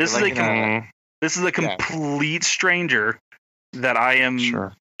 Exactly. This is a complete stranger that I am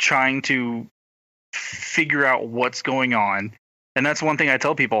trying to figure out what's going on. And that's one thing I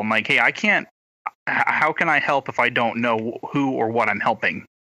tell people. I'm like, hey, how can I help if I don't know who or what I'm helping?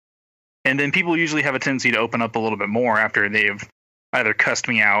 And then people usually have a tendency to open up a little bit more after they've either cussed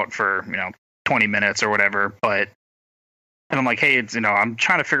me out for, 20 minutes or whatever. And I'm like, hey, I'm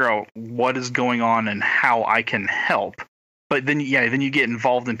trying to figure out what is going on and how I can help. But then you get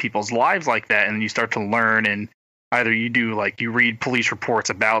involved in people's lives like that, and you start to learn, and either you do you read police reports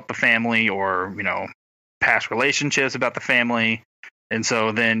about the family or, past relationships about the family. And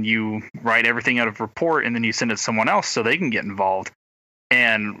so then you write everything out of a report and then you send it to someone else so they can get involved.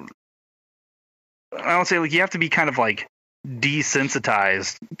 And I would say you have to be kind of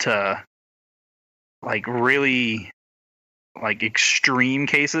desensitized to really extreme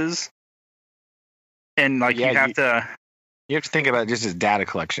cases. And you have to think about it just as data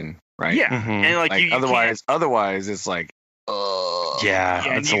collection, right? Yeah. And otherwise it's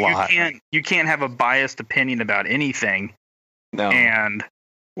it's a lot. You can't have a biased opinion about anything. No. And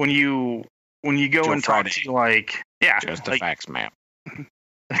when you go Joe and talk to just the facts, ma'am.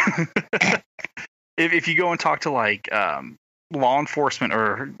 if you go and talk to law enforcement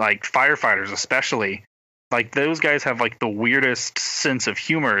or firefighters especially, those guys have the weirdest sense of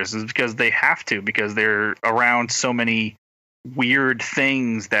humor is because they have to, because they're around so many weird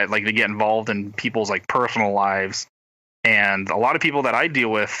things that they get involved in people's personal lives. And a lot of people that I deal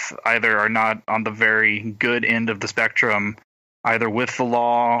with either are not on the very good end of the spectrum, either with the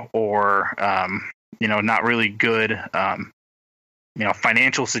law or, not really good,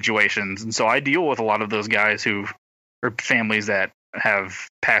 financial situations. And so I deal with a lot of those guys who are families that have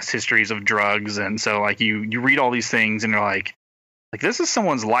past histories of drugs. And so you read all these things and you're like, this is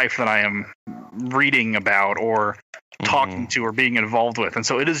someone's life that I am reading about or talking to or being involved with. And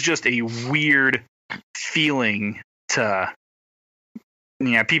so it is just a weird feeling to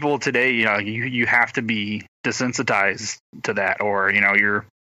people today. You have to be desensitized to that, or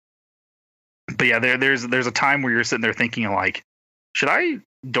there's a time where you're sitting there thinking should I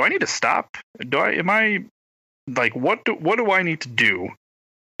do I need to stop? Am I like, what do I need to do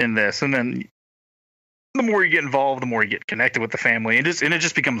in this? And then the more you get involved, the more you get connected with the family, and it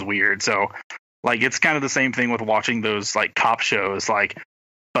just becomes weird. So like, it's kind of the same thing with watching those like cop shows, like,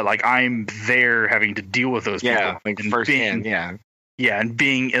 but like I'm there having to deal with those people, like and firsthand, and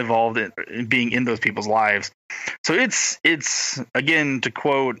being involved in being in those people's lives. So it's again, to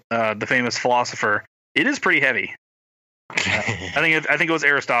quote the famous philosopher, it is pretty heavy. I think it was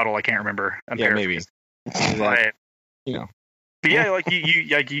Aristotle. I can't remember. Maybe. But, but yeah, like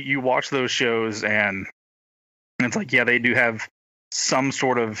you watch those shows, and it's like, yeah, they do have some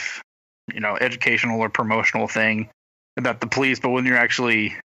sort of educational or promotional thing about the police, but when you're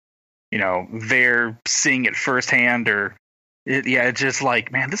actually there seeing it firsthand, or it's just like,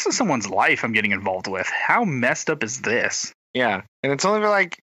 man, this is someone's life I'm getting involved with. How messed up is this? Yeah, and it's only for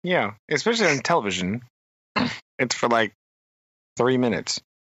like, especially on television, it's for like 3 minutes,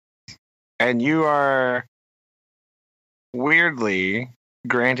 and you are weirdly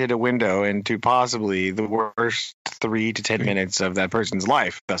granted a window into possibly the worst 3 to 10 minutes of that person's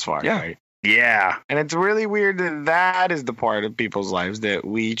life thus far. Yeah. Right? Yeah. And it's really weird that is the part of people's lives that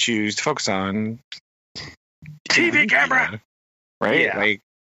we choose to focus on. TV camera. Right? Yeah. Like,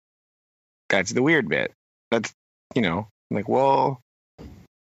 that's the weird bit. That's, like, well,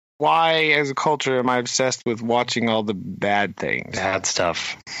 why as a culture am I obsessed with watching all the bad things? Bad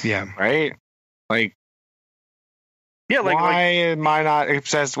stuff. Yeah. Right? Like, yeah, why am I not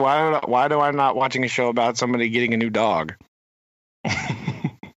obsessed? Why do I not watching a show about somebody getting a new dog?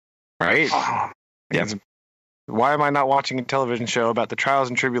 Right? Yeah. Why am I not watching a television show about the trials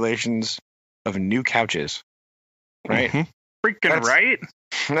and tribulations of new couches? Right? Mm-hmm. Freaking right.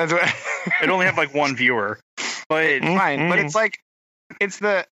 That's what It only have like one viewer, but fine. But it's like, it's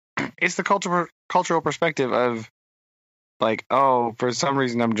the cultural perspective of like, oh, for some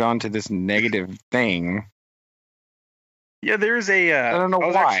reason I'm drawn to this negative thing. yeah, there's a. I don't know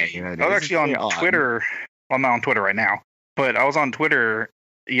why. I was actually on Twitter. Well, I'm not on Twitter right now, but I was on Twitter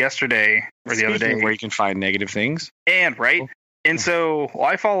yesterday or the other day, where you can find negative things. and so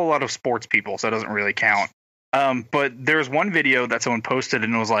I follow a lot of sports people, so it doesn't really count. But there's one video that someone posted,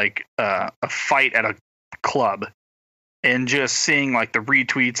 and it was like a fight at a club, and just seeing like the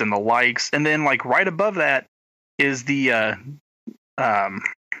retweets and the likes, and then like right above that is the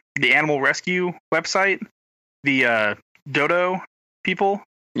animal rescue website, the Dodo people.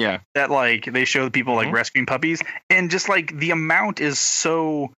 Yeah. That like they show the people like rescuing puppies, and just like the amount is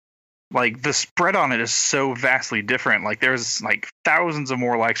so, like the spread on it is so vastly different. Like there's like thousands of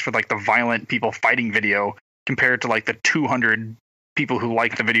more likes for like the violent people fighting video compared to like the 200 people who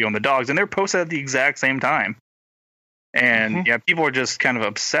like the video on the dogs, and they're posted at the exact same time. And yeah, people are just kind of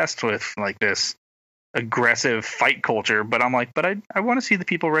obsessed with like this aggressive fight culture. But I'm like, but I want to see the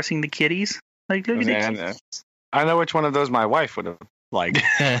people rescuing the kitties. Like, look at the kitties. I know which one of those my wife would have liked.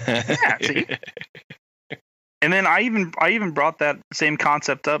 Yeah, see? And then I even brought that same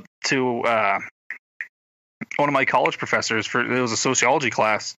concept up to one of my college professors it was a sociology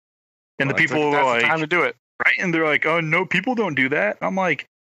class, and the people were like, "Time to do it." Right, and they're like, "Oh no, people don't do that." I'm like,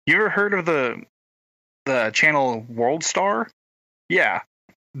 "You ever heard of the channel World Star?" Yeah,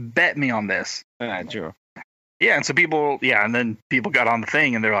 bet me on this. True. Yeah, and so and then people got on the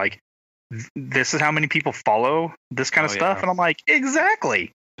thing, and they're like, "This is how many people follow this kind of stuff," and I'm like,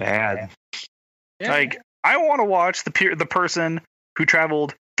 "Exactly." Bad. Yeah. Like, I want to watch the person who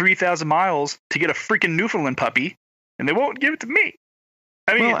traveled 3,000 miles to get a freaking Newfoundland puppy, and they won't give it to me.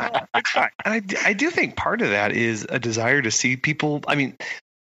 I mean, it's fine. I do think part of that is a desire to see people. I mean,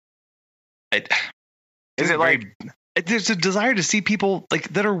 there's a desire to see people like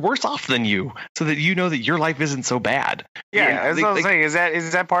that are worse off than you, so that you know that your life isn't so bad. Yeah, that's what I was saying.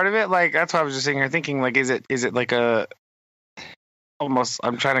 Is that part of it? Like, that's what I was just sitting here thinking. Like, is it like a almost?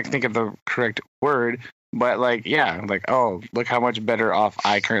 I'm trying to think of the correct word, but like, yeah, like, oh, look how much better off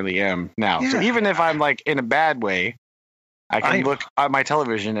I currently am now. Yeah. So even if I'm like in a bad way, I can look at my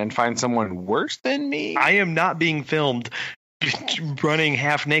television and find someone worse than me. I am not being filmed running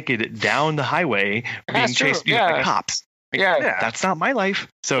half naked down the highway, being chased by the cops. Like, that's not my life.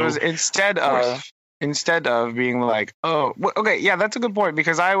 So instead of being like, oh, okay, yeah, that's a good point,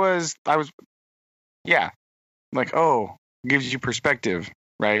 because I was, like, oh, gives you perspective,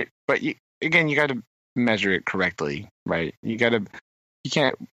 right? But you got to measure it correctly, right? You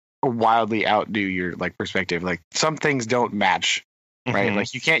can't wildly outdo your like perspective. Like, some things don't match, right?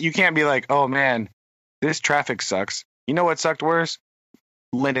 Like, you can't be like, oh man, this traffic sucks. You know what sucked worse?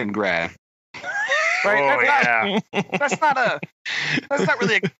 Leningrad. Right? That's not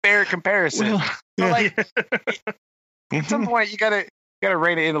really a fair comparison. Well, like, at some point you gotta gotta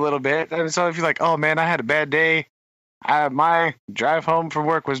rein it in a little bit. And so if you're like, oh man, I had a bad day, my drive home from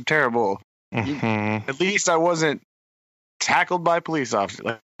work was terrible. Mhm. At least I wasn't tackled by police officers.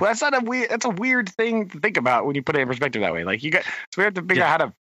 Like, well, that's a weird thing to think about when you put it in perspective that way. Like so we have to figure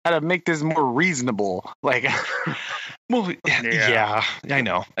out how to make this more reasonable. Like, Well, yeah, I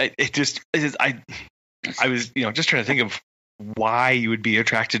know. I was, just trying to think of why you would be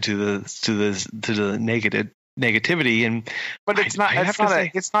attracted to the negativity, and but it's not.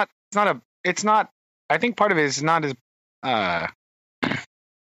 It's not. I think part of it is not as.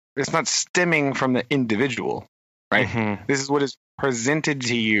 It's not stemming from the individual, right? Mhm. This is what is presented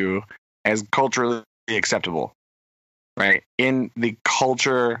to you as culturally acceptable, right? In the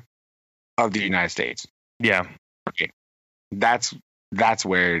culture of the United States. Yeah. Okay. That's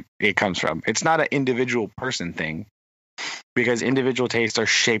where it comes from. It's not an individual person thing, because individual tastes are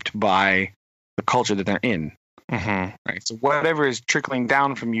shaped by the culture that they're in, Mhm. right? So whatever is trickling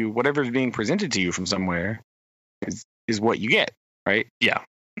down from you, whatever is being presented to you from somewhere, is what you get, right? Yeah.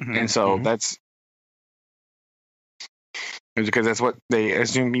 Mhm. And so it's because that's what they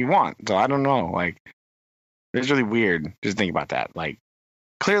assume you want. So I don't know. Like, it's really weird just think about that. Like,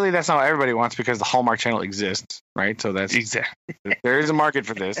 clearly that's not what everybody wants, because the Hallmark Channel exists, right? So that's Exactly. there is a market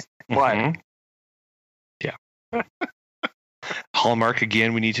for this. But Mhm. Yeah. Hallmark,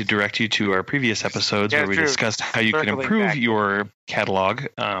 again, we need to direct you to our previous episodes where we true. discussed how you can Circling improve back. your catalog.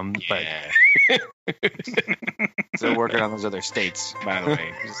 But Still working on those other states, by the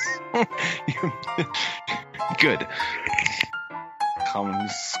way. Just good.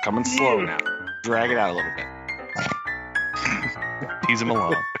 coming slow now. Drag it out a little bit. Tease them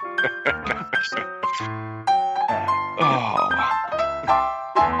along. Oh.